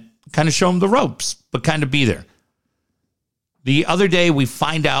kind of show him the ropes, but kind of be there. The other day, we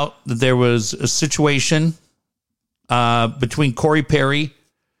find out that there was a situation between Corey Perry.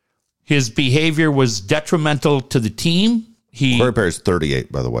 His behavior was detrimental to the team. Corey Perry's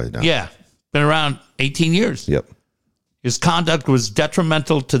 38, by the way. Now. Yeah, been around 18 years. Yep. His conduct was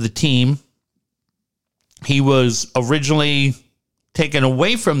detrimental to the team. He was originally taken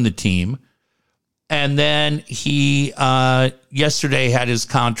away from the team, and then he yesterday had his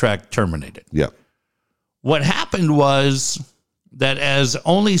contract terminated. Yep. What happened was that, as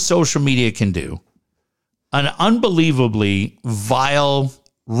only social media can do, an unbelievably vile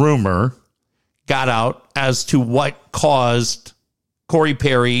rumor got out as to what caused Corey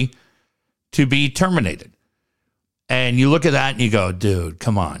Perry to be terminated. And you look at that and you go, dude,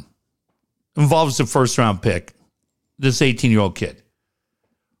 come on. Involves the first round pick, this 18-year-old kid.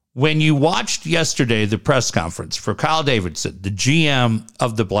 When you watched yesterday the press conference for Kyle Davidson, the GM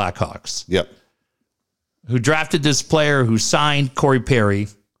of the Blackhawks, yep, who drafted this player, who signed Corey Perry,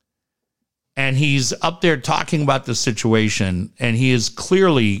 and he's up there talking about the situation, and he is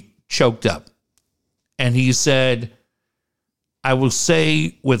clearly choked up. And he said, I will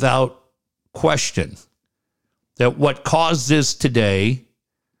say without question that what caused this today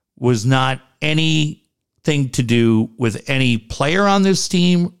was not anything to do with any player on this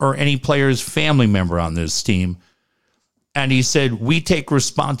team or any player's family member on this team. And he said, we take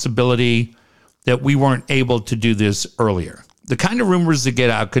responsibility that we weren't able to do this earlier. The kind of rumors that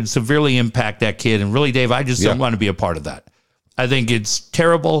get out could severely impact that kid. And really, Dave, I just don't want to be a part of that. I think it's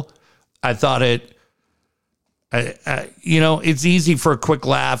terrible. I thought it's easy for a quick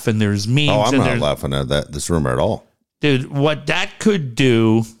laugh, and there's memes. Oh, I'm not laughing at this rumor at all. Dude, what that could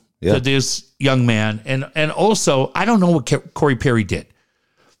do to this young man, and also, I don't know what Corey Perry did.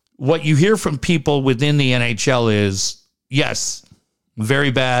 What you hear from people within the NHL is, yes,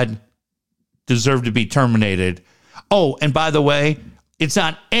 very bad, deserve to be terminated. Oh, and by the way, it's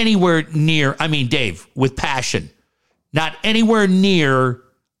not anywhere near, Dave, with passion, not anywhere near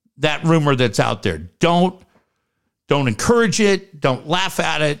that rumor that's out there. Don't encourage it. Don't laugh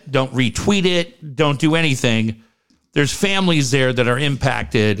at it. Don't retweet it. Don't do anything. There's families there that are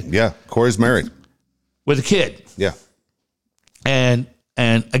impacted. Yeah, Corey's married with a kid. Yeah, and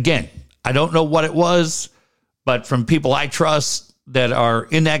again, I don't know what it was, but from people I trust that are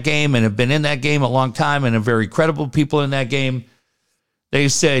in that game and have been in that game a long time and are very credible people in that game, they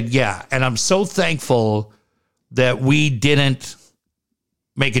said, yeah. And I'm so thankful that we didn't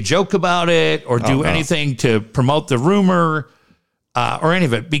make a joke about it or do anything to promote the rumor or any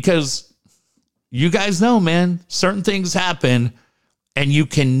of it, because you guys know, man, certain things happen and you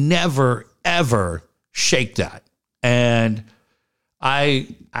can never, ever shake that. And I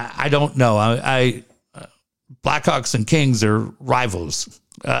don't know. Blackhawks and Kings are rivals.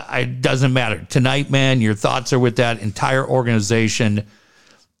 It doesn't matter. Tonight, man, your thoughts are with that entire organization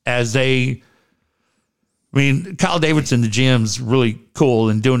as they I mean, Kyle Davidson, the GM's really cool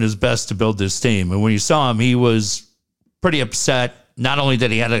and doing his best to build this team. And when you saw him, he was pretty upset. Not only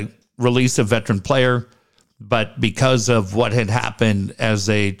that he had to release a veteran player, but because of what had happened as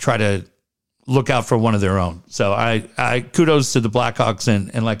they try to look out for one of their own. So I kudos to the Blackhawks.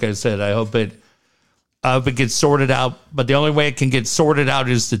 And like I said, I hope it gets sorted out. But the only way it can get sorted out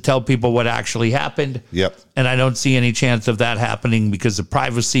is to tell people what actually happened. Yep. And I don't see any chance of that happening because of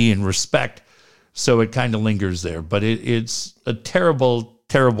privacy and respect. So it kind of lingers there. But it's a terrible,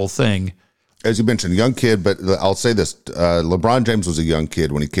 terrible thing. As you mentioned, young kid, but I'll say this. LeBron James was a young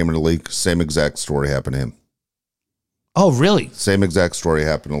kid when he came in the league. Same exact story happened to him. Oh, really? Same exact story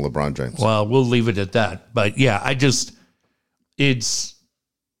happened to LeBron James. Well, we'll leave it at that. But yeah,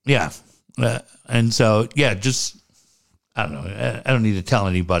 and so, yeah, just, I don't know. I don't need to tell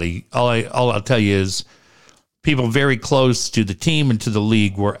anybody. All I'll tell you is people very close to the team and to the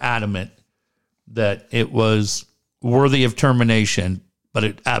league were adamant that it was worthy of termination, but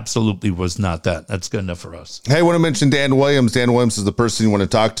it absolutely was not that. That's good enough for us. Hey, I want to mention Dan Williams. Dan Williams is the person you want to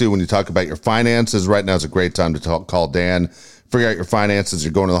talk to when you talk about your finances. Right now is a great time to call Dan. Figure out your finances.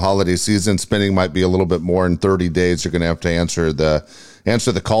 You're going to the holiday season. Spending might be a little bit more in 30 days. You're going to have to answer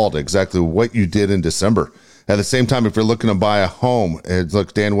the call to exactly what you did in December. At the same time, if you're looking to buy a home,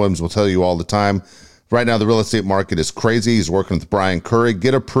 look, Dan Williams will tell you all the time. Right now, the real estate market is crazy. He's working with Brian Curry.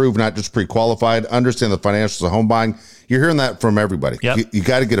 Get approved, not just pre-qualified. Understand the financials of home buying. You're hearing that from everybody. Yep. You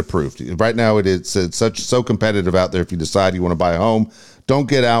got to get approved. Right now, it's so competitive out there. If you decide you want to buy a home, don't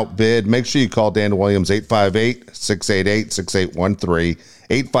get outbid. Make sure you call Dan Williams, 858-688-6813,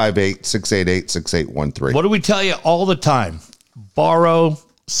 858-688-6813. What do we tell you all the time? Borrow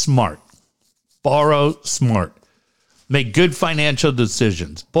smart. Borrow smart. Make good financial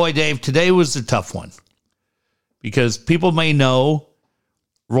decisions. Boy, Dave, today was a tough one because people may know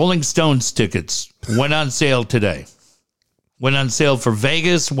Rolling Stones tickets went on sale today. Went on sale for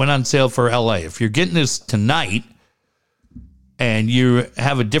Vegas, went on sale for LA. If you're getting this tonight and you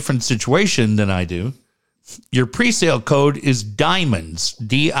have a different situation than I do, your pre-sale code is DIAMONDS,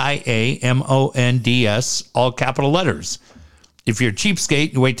 DIAMONDS, all capital letters. If you're a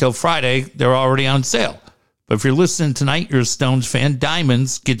cheapskate, you wait till Friday, they're already on sale. But if you're listening tonight, you're a Stones fan,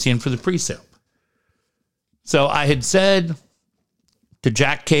 Diamonds gets you in for the pre-sale. So I had said to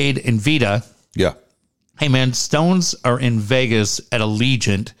Jack Cade and Vita, yeah, hey, man, Stones are in Vegas at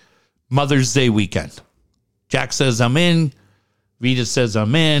Allegiant Mother's Day weekend. Jack says, I'm in. Vita says,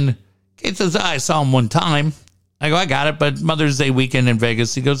 I'm in. Cade says, I saw him one time. I go, I got it, but Mother's Day weekend in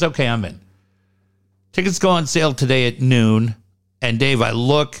Vegas. He goes, okay, I'm in. Tickets go on sale today at noon. And Dave, I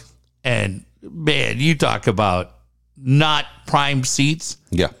look and man, you talk about not prime seats.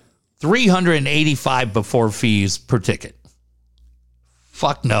 Yeah. $385 before fees per ticket.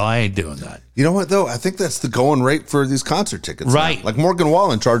 Fuck no, I ain't doing that. You know what, though? I think that's the going rate for these concert tickets. Right. Now. Like Morgan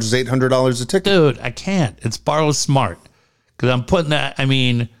Wallen charges $800 a ticket. Dude, I can't. It's borrow smart. Because I'm putting that, I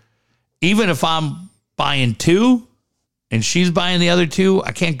mean, even if I'm buying two and she's buying the other two,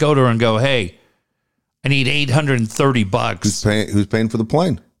 I can't go to her and go, hey, I need $830. Who's paying for the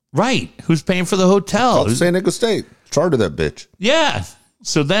plane? Right. Who's paying for the hotel? Call San Diego State. Charter that bitch. Yeah.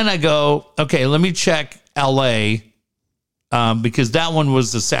 So then I go, okay, let me check LA because that one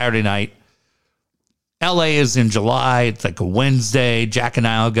was the Saturday night. LA is in July. It's like a Wednesday. Jack and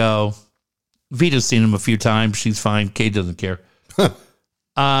I will go. Vita's seen him a few times. She's fine. Kate doesn't care.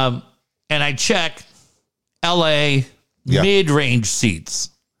 And I check LA mid-range seats.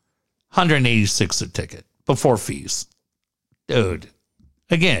 $186 a ticket before fees. Dude.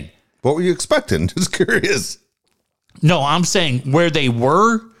 Again. What were you expecting? Just curious. No, I'm saying where they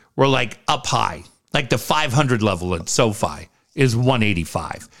were like up high. Like the 500 level at SoFi is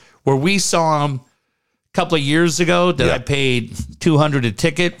 185. Where we saw them a couple of years ago that I paid $200 a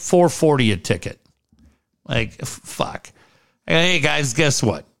ticket, $440 a ticket. Like, fuck. Hey, guys, guess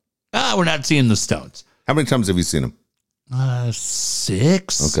what? We're not seeing the Stones. How many times have you seen them?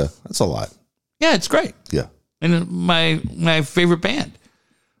 6. Okay, that's a lot. Yeah, it's great. Yeah. And my favorite band.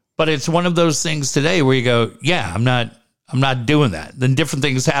 But it's one of those things today where you go, yeah, I'm not doing that. Then different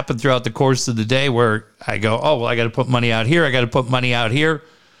things happen throughout the course of the day where I go, oh, well, I got to put money out here. I got to put money out here.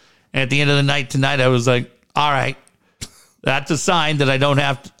 And at the end of the night tonight, I was like, all right, that's a sign that I don't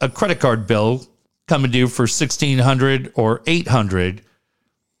have a credit card bill coming due for $1,600 or $800.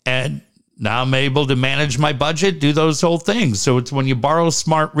 And now I'm able to manage my budget, do those whole things. So it's when you borrow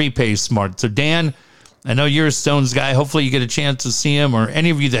smart, repay smart. So Dan, I know you're a Stones guy. Hopefully you get a chance to see him, or any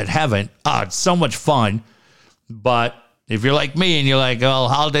of you that haven't. It's so much fun. But if you're like me and you're like, oh,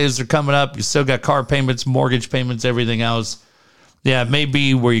 holidays are coming up, you still got car payments, mortgage payments, everything else, Yeah, it may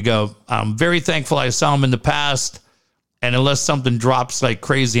be where you go, I'm very thankful I saw him in the past, and unless something drops like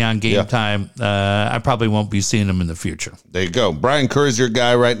crazy on game time, I probably won't be seeing him in the future. There you go. Brian Kerr's your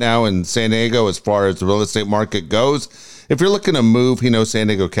guy right now in San Diego as far as the real estate market goes. If you're looking to move, he knows San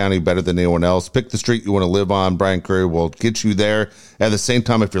Diego County better than anyone else. Pick the street you want to live on. Brian Kerr will get you there. At the same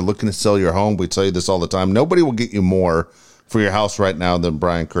time, if you're looking to sell your home, we tell you this all the time, nobody will get you more for your house right now than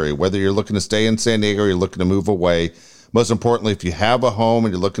Brian Kerr. Whether you're looking to stay in San Diego or you're looking to move away, most importantly, if you have a home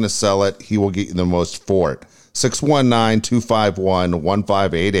and you're looking to sell it, he will get you the most for it.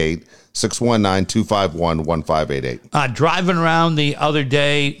 619-251-1588. 619-251-1588. Driving around the other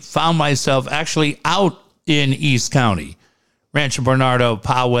day, found myself actually out in East County. Rancho Bernardo,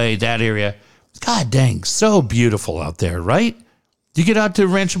 Poway, that area. God dang, so beautiful out there, right? Do you get out to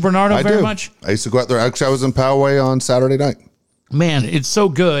Rancho Bernardo very much? I used to go out there. Actually, I was in Poway on Saturday night. Man, it's so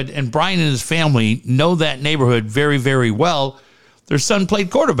good. And Brian and his family know that neighborhood very, very well. Their son played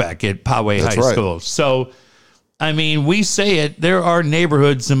quarterback at Poway High School. So, I mean, we say it. There are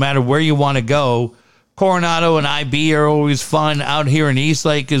neighborhoods, no matter where you want to go. Coronado and IB are always fun. Out here in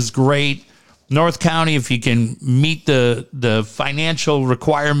Eastlake is great. North County, if you can meet the financial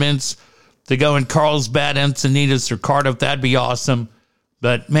requirements to go in Carlsbad, Encinitas, or Cardiff, that'd be awesome.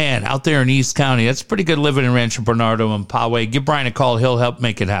 But, man, out there in East County, that's pretty good living in Rancho Bernardo and Poway. Give Brian a call. He'll help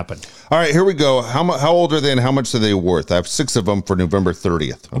make it happen. All right, here we go. How old are they and how much are they worth? I have 6 of them for November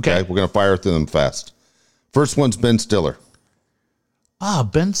 30th. Okay. We're going to fire through them fast. First one's Ben Stiller.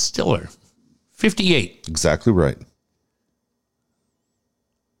 Ben Stiller. 58. Exactly right.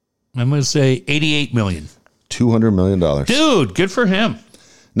 I'm going to say $88 million. $200 million. Dude, good for him.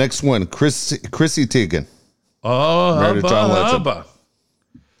 Next one, Chrissy Teigen. Oh, Married to John Legend.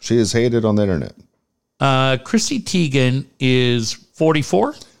 She is hated on the internet. Chrissy Teigen is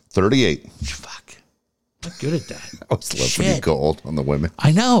 44? 38. Fuck. Not good at that. I was loving you gold on the women.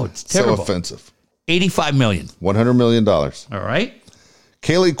 I know. It's terrible. So offensive. $85 million. $100 million. All right.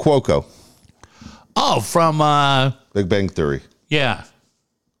 Kaylee Cuoco. Oh, from... Big Bang Theory. Yeah.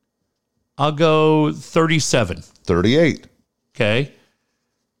 I'll go 37. 38. Okay.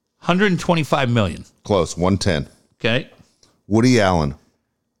 $125 million. Close. 110. Okay. Woody Allen.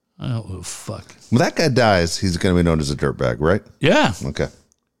 Oh, fuck. When that guy dies, he's going to be known as a dirtbag, right? Yeah. Okay.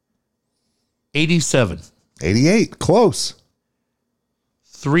 87. 88. Close.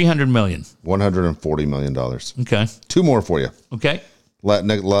 $300 million. $140 million. Okay. 2 more for you. Okay.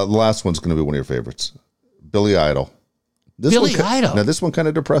 Last one's going to be one of your favorites. Billy Idol. Billy Idol. Now, this one kind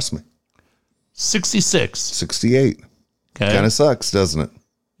of depressed me. 66. 68. Okay. Kind of sucks, doesn't it?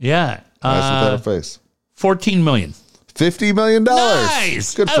 Yeah. Eyes without a face. $14 million. $50 million.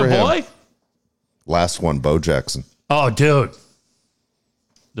 Nice. Good for him. Boy. Last one, Bo Jackson. Oh, dude.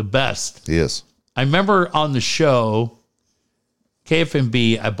 The best. He is. I remember on the show,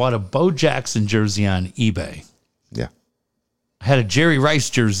 KFMB, I bought a Bo Jackson jersey on eBay. Yeah. I had a Jerry Rice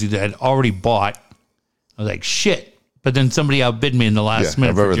jersey that I'd already bought. I was like, shit. But then somebody outbid me in the last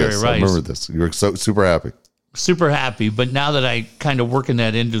minute for Jerry Rice. I remember this. You were so super happy. Super happy. But now that I kind of work in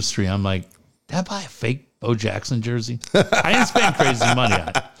that industry, I'm like, did I buy a fake Bo Jackson jersey? I didn't spend crazy money on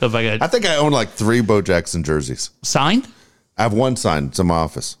it. So if I think I own like 3 Bo Jackson jerseys. Signed? I have one signed. It's in my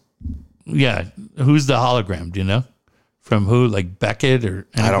office. Yeah. Who's the hologram? Do you know? From who? Like Beckett or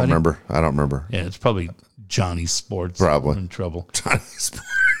anybody? I don't remember. Yeah, it's probably Johnny Sports. Probably. In trouble. Johnny Sports.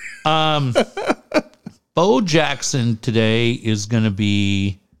 Bo Jackson today is going to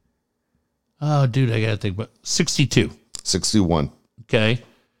be, oh, dude, I got to think about 62. 61. Okay.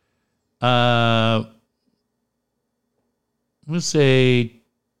 Let's say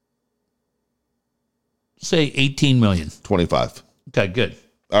 18 million. 25. Okay, good.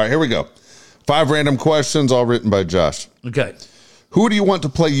 All right, here we go. 5 random questions, all written by Josh. Okay. Who do you want to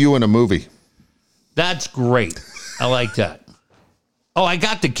play you in a movie? That's great. I like that. Oh, I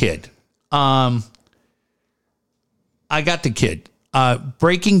got the kid.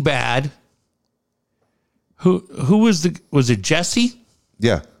 Breaking Bad. Who was it Jesse?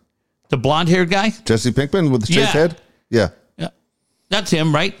 Yeah. The blonde-haired guy? Jesse Pinkman with the shaved head? Yeah. That's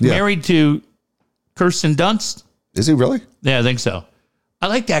him, right? Yeah. Married to Kirsten Dunst? Is he really? Yeah, I think so. I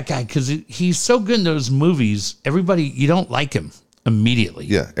like that guy because he's so good in those movies. Everybody, you don't like him immediately.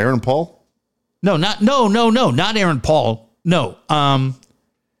 Yeah. Aaron Paul? No, not Aaron Paul. No. No,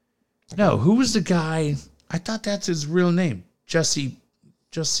 who was the guy? I thought that's his real name. Jesse.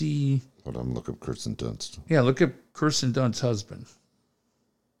 Hold on, look up Kirsten Dunst. Yeah, look at Kirsten Dunst's husband.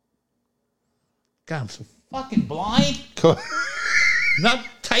 God, I'm so fucking blind. Not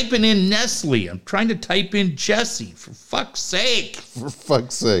typing in Nestle. I'm trying to type in Jesse. For fuck's sake. For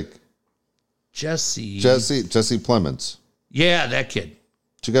fuck's sake. Jesse Plemons. Yeah, that kid.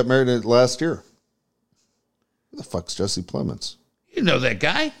 She got married last year. Who the fuck's Jesse Plemons? You know that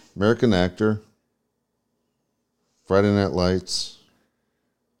guy. American actor. Friday Night Lights.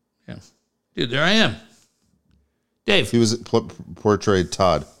 Yeah. Dude, there I am. Dave. He was portrayed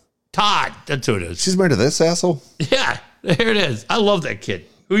Todd. Todd. That's who it is. She's married to this asshole? Yeah, there it is. I love that kid.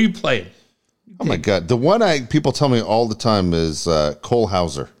 Who you playing? Oh, my God. The one people tell me all the time is Cole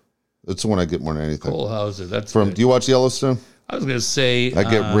Hauser. That's the one I get more than anything. Cole Hauser. That's From. good. Do you watch Yellowstone? I was going to say. I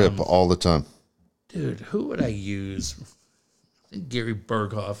get Rip all the time. Dude, who would I use? I think Gary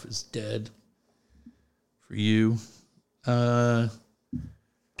Berghoff is dead. For you.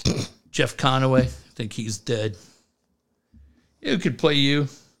 Jeff Conaway. I think he's dead. Who could play you?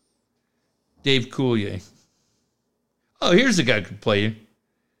 Dave Coulier. Oh, here's a guy who could play you.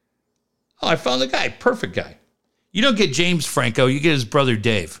 Oh, I found the guy. Perfect guy. You don't get James Franco. You get his brother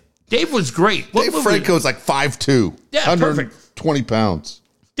Dave. Dave was great. Dave Franco's like 5'2". Yeah, 120 pounds.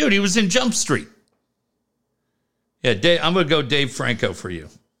 Dude, he was in Jump Street. Yeah, Dave, I'm going to go Dave Franco for you.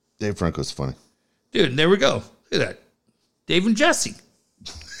 Dave Franco's funny. Dude, and there we go. Look at that. Dave and Jesse.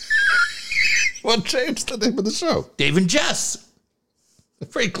 What changed the name of the show? Dave and Jess.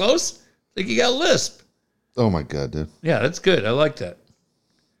 Pretty close. I think you got a lisp. Oh, my God, dude. Yeah, that's good. I like that.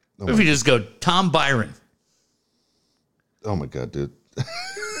 What if you just go Tom Byron? Oh, my God, dude.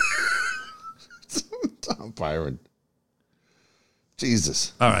 Tom Byron.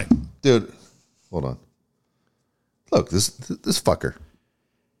 Jesus. All right. Dude, hold on. Look, this fucker.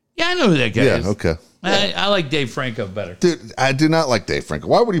 Yeah, I know who that guy is. Yeah, okay. I like Dave Franco better. Dude, I do not like Dave Franco.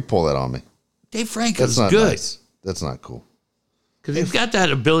 Why would he pull that on me? Dave Franco's That's not good. nice. That's not cool. Because he's got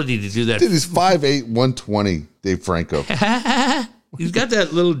that ability to do that. Dude, he's 5'8", 120, Dave Franco. He's got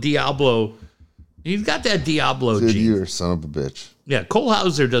that little Diablo. He's got that Diablo Dude, gene. you're a son of a bitch. Yeah, Cole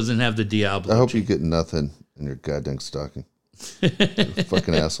Hauser doesn't have the Diablo I hope gene. you get nothing in your goddamn stocking. You're a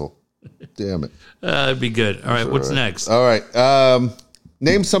fucking asshole. Damn it. That'd be good. All right, what's next? All right.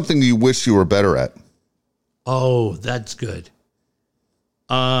 Name something you wish you were better at. Oh, that's good.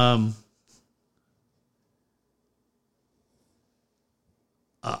 I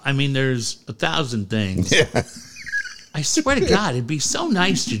mean, there's 1,000 things. Yeah. I swear to God, it'd be so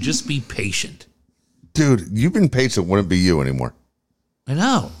nice to just be patient. Dude, you've been patient. Wouldn't be you anymore. I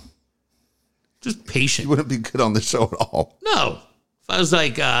know. Just patient. You wouldn't be good on the show at all. No. If I was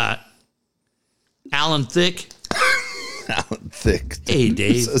like Alan Thicke. Alan Thicke. Hey,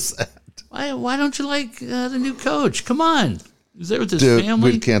 Dave. So sad. Why don't you like the new coach? Come on. He's there with his Dude,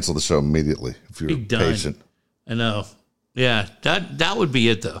 family. we'd cancel the show immediately if you were Be done. patient. I know. Yeah, that would be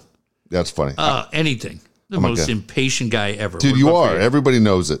it, though. That's funny. Anything. The my most God. impatient guy ever. Dude, What you about are. for you? Everybody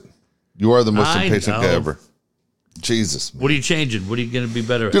knows it. You are the most I impatient guy know. ever. Jesus, man. What are you changing? What are you going to be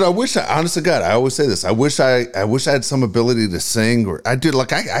better at? Dude, I wish honest to God, I always say this. I wish I had some ability to sing, or I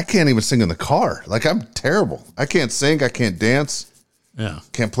can't even sing in the car. Like, I'm terrible. I can't sing. I can't dance. Yeah.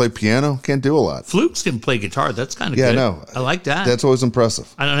 Can't play piano. Can't do a lot. Flukes can play guitar. That's kind of Yeah, good. I know. I like that. That's always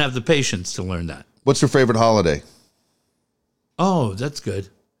impressive. I don't have the patience to learn that. What's your favorite holiday? Oh, that's good.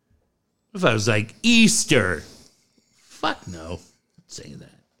 What if I was like Easter? Fuck no. I'm saying that.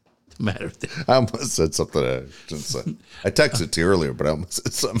 Doesn't matter. I almost said something I shouldn't say. I texted to you earlier, but I almost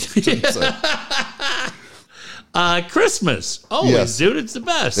said something I shouldn't say. Christmas. Always, Yes. dude. It's the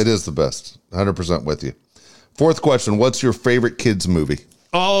best. It is the best. 100% with you. Fourth question. What's your favorite kids movie?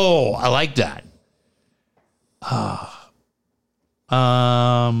 Oh, I like that.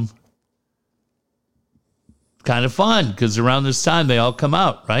 Kind of fun because around this time they all come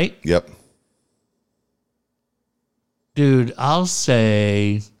out, right? Yep. Dude, I'll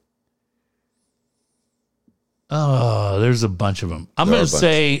say. Oh, there's a bunch of them. I'm There are going a to bunch.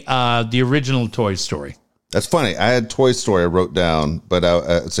 say the original Toy Story. That's funny. I had Toy Story I wrote down, but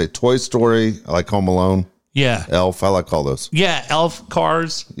I'd say Toy Story. I like Home Alone. Yeah. Elf. I like all those. Yeah, Elf,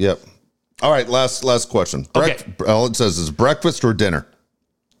 Cars. Yep. All right. Last question. Okay. All it says is breakfast or dinner.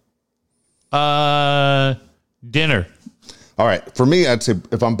 Dinner. All right. For me, I'd say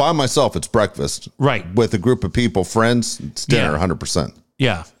if I'm by myself, it's breakfast. Right. With a group of people, friends, it's dinner, Yeah. 100%.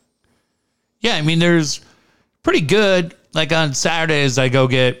 Yeah. Yeah, I mean, there's pretty good. Like on Saturdays, I go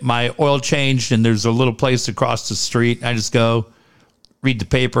get my oil changed, and there's a little place across the street. I just go read the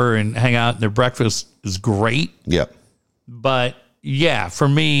paper and hang out, and their breakfast is great. Yep. But yeah, for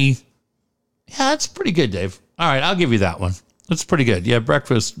me, yeah, that's pretty good, Dave. All right, I'll give you that one. That's pretty good. Yeah,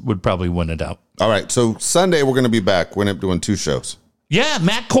 breakfast would probably win it out. All right. So Sunday we're going to be back. We're going to be doing 2 shows. Yeah,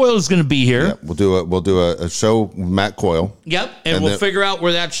 Matt Coyle is going to be here. Yeah, we'll do a show with Matt Coyle. Yep, and we'll figure out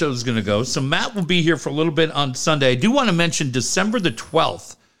where that show is going to go. So Matt will be here for a little bit on Sunday. I do want to mention December the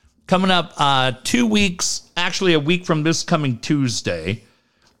 12th, coming up 2 weeks, actually a week from this coming Tuesday,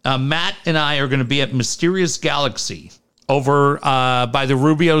 Matt and I are going to be at Mysterious Galaxy over by the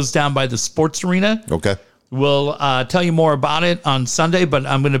Rubios down by the sports arena. Okay. We'll tell you more about it on Sunday, but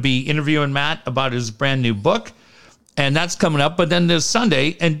I'm going to be interviewing Matt about his brand new book, and that's coming up. But then this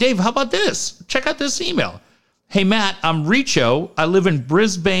Sunday, and Dave, how about this? Check out this email. Hey, Matt, I'm Richo. I live in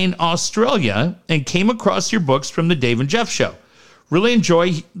Brisbane, Australia, and came across your books from the Dave and Jeff show. Really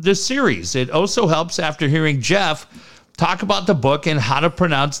enjoy this series. It also helps after hearing Jeff talk about the book and how to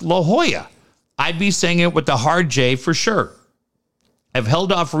pronounce La Jolla. I'd be saying it with the hard J for sure. I've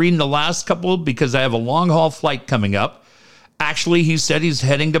held off reading the last couple because I have a long-haul flight coming up. Actually, he said he's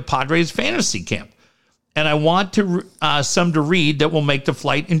heading to Padres fantasy camp. And I want some to read that will make the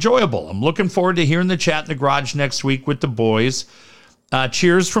flight enjoyable. I'm looking forward to hearing the chat in the garage next week with the boys.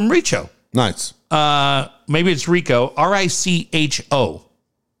 Cheers from Richo. Nice. Maybe it's Rico. R-I-C-H-O.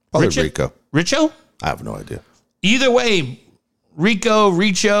 Probably Rico. Richo? I have no idea. Either way,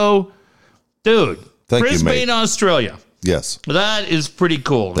 Richo, dude. Thank Brisbane, you, mate. Australia. Yes. That is pretty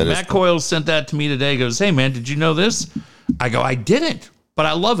cool. That Matt is cool. Coyle sent that to me today. He goes, hey, man, did you know this? I go, I didn't, but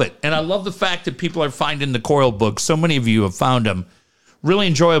I love it. And I love the fact that people are finding the Coyle books. So many of you have found them. Really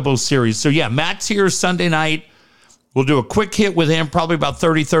enjoyable series. So, yeah, Matt's here Sunday night. We'll do a quick hit with him, probably about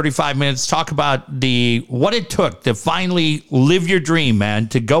 30, 35 minutes, talk about what it took to finally live your dream, man,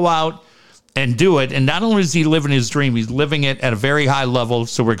 to go out and do it. And not only is he living his dream, he's living it at a very high level.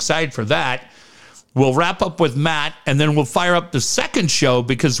 So we're excited for that. We'll wrap up with Matt, and then we'll fire up the second show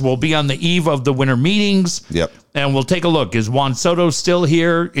because we'll be on the eve of the winter meetings. Yep. And we'll take a look. Is Juan Soto still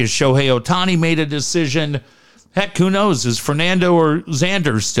here? Is Shohei Ohtani made a decision? Heck, who knows? Is Fernando or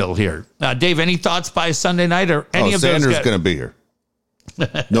Xander still here? Dave, any thoughts by Sunday night or any of those guys? Xander's going to be here.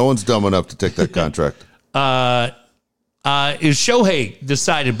 No one's dumb enough to take that contract. Is Shohei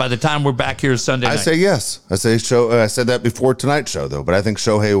decided by the time we're back here Sunday night? I say yes. I said that before tonight's show, though, but I think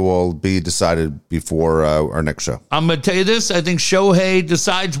Shohei will be decided before our next show. I'm going to tell you this. I think Shohei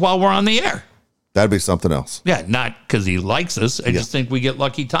decides while we're on the air. That'd be something else. Yeah, not because he likes us. I just think we get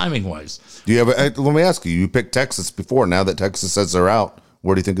lucky timing-wise. Do you have? Let me ask you. You picked Texas before. Now that Texas says they're out,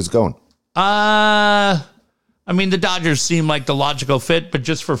 where do you think it's going? I mean, the Dodgers seem like the logical fit, but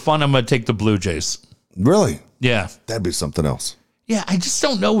just for fun, I'm going to take the Blue Jays. Really? Yeah. That'd be something else. Yeah, I just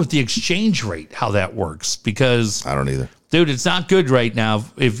don't know with the exchange rate how that works because I don't either. Dude, it's not good right now.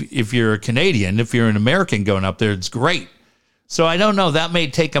 If you're a Canadian, if you're an American going up there, it's great. So I don't know. That may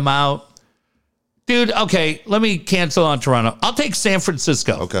take them out. Dude, okay, let me cancel on Toronto. I'll take San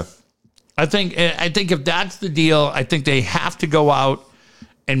Francisco. Okay. I think if that's the deal, I think they have to go out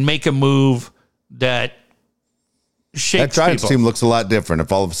and make a move that shakes That Giants people. team looks a lot different.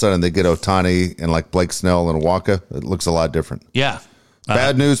 If all of a sudden they get Ohtani and like Blake Snell and Waka, it looks a lot different. Yeah.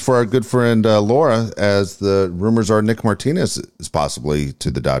 Bad news for our good friend Laura, as the rumors are Nick Martinez is possibly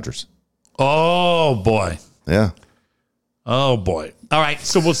to the Dodgers. Oh, boy. Yeah. Oh, boy. All right,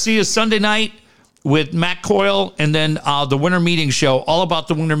 so we'll see you Sunday night with Matt Coyle, and then the winter meeting show, all about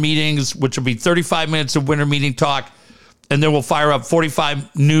the winter meetings, which will be 35 minutes of winter meeting talk, and then we'll fire up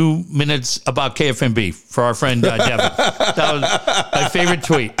 45 new minutes about KFMB for our friend Devin. That was my favorite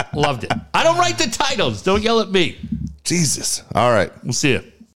tweet. Loved it. I don't write the titles. Don't yell at me. Jesus. All right. We'll see you.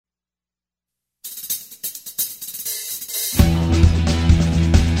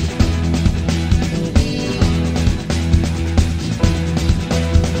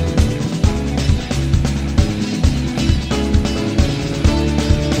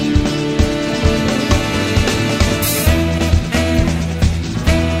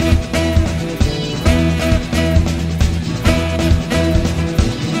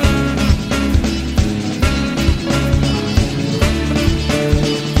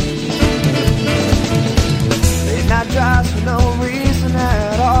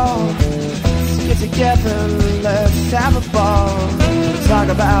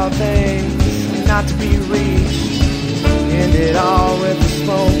 About things not to be reached. End it all with the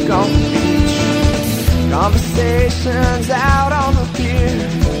smoke on the beach. Conversations out on the pier,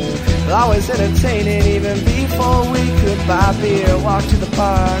 always entertaining even before we could buy beer. Walk to the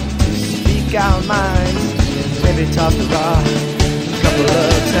park to speak our minds, maybe toss the rock a couple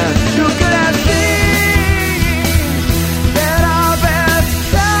of times. Who could have seen that our best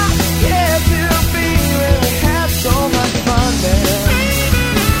time yet to be when we had so much fun there?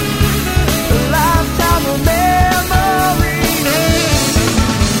 Lifetime of memories.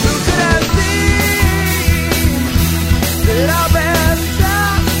 Who could have seen that our best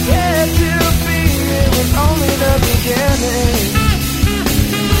time yet to be? It was only the beginning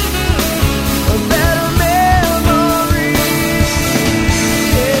of better memories.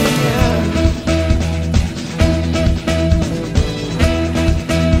 Yeah.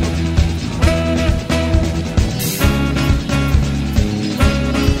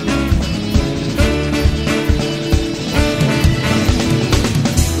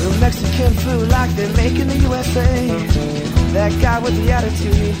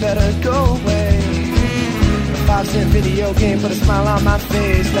 better go away. A 5-cent video game put a smile on my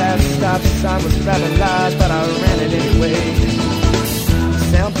face. That stop sign was rather large, but I ran it anyway.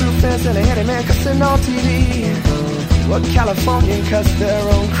 Soundproof fence and a handyman cussing on TV. What Californian cuts their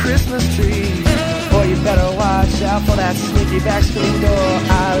own Christmas tree? Boy, you better watch out for that sneaky back screen door.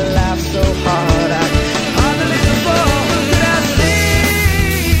 I laughed so hard I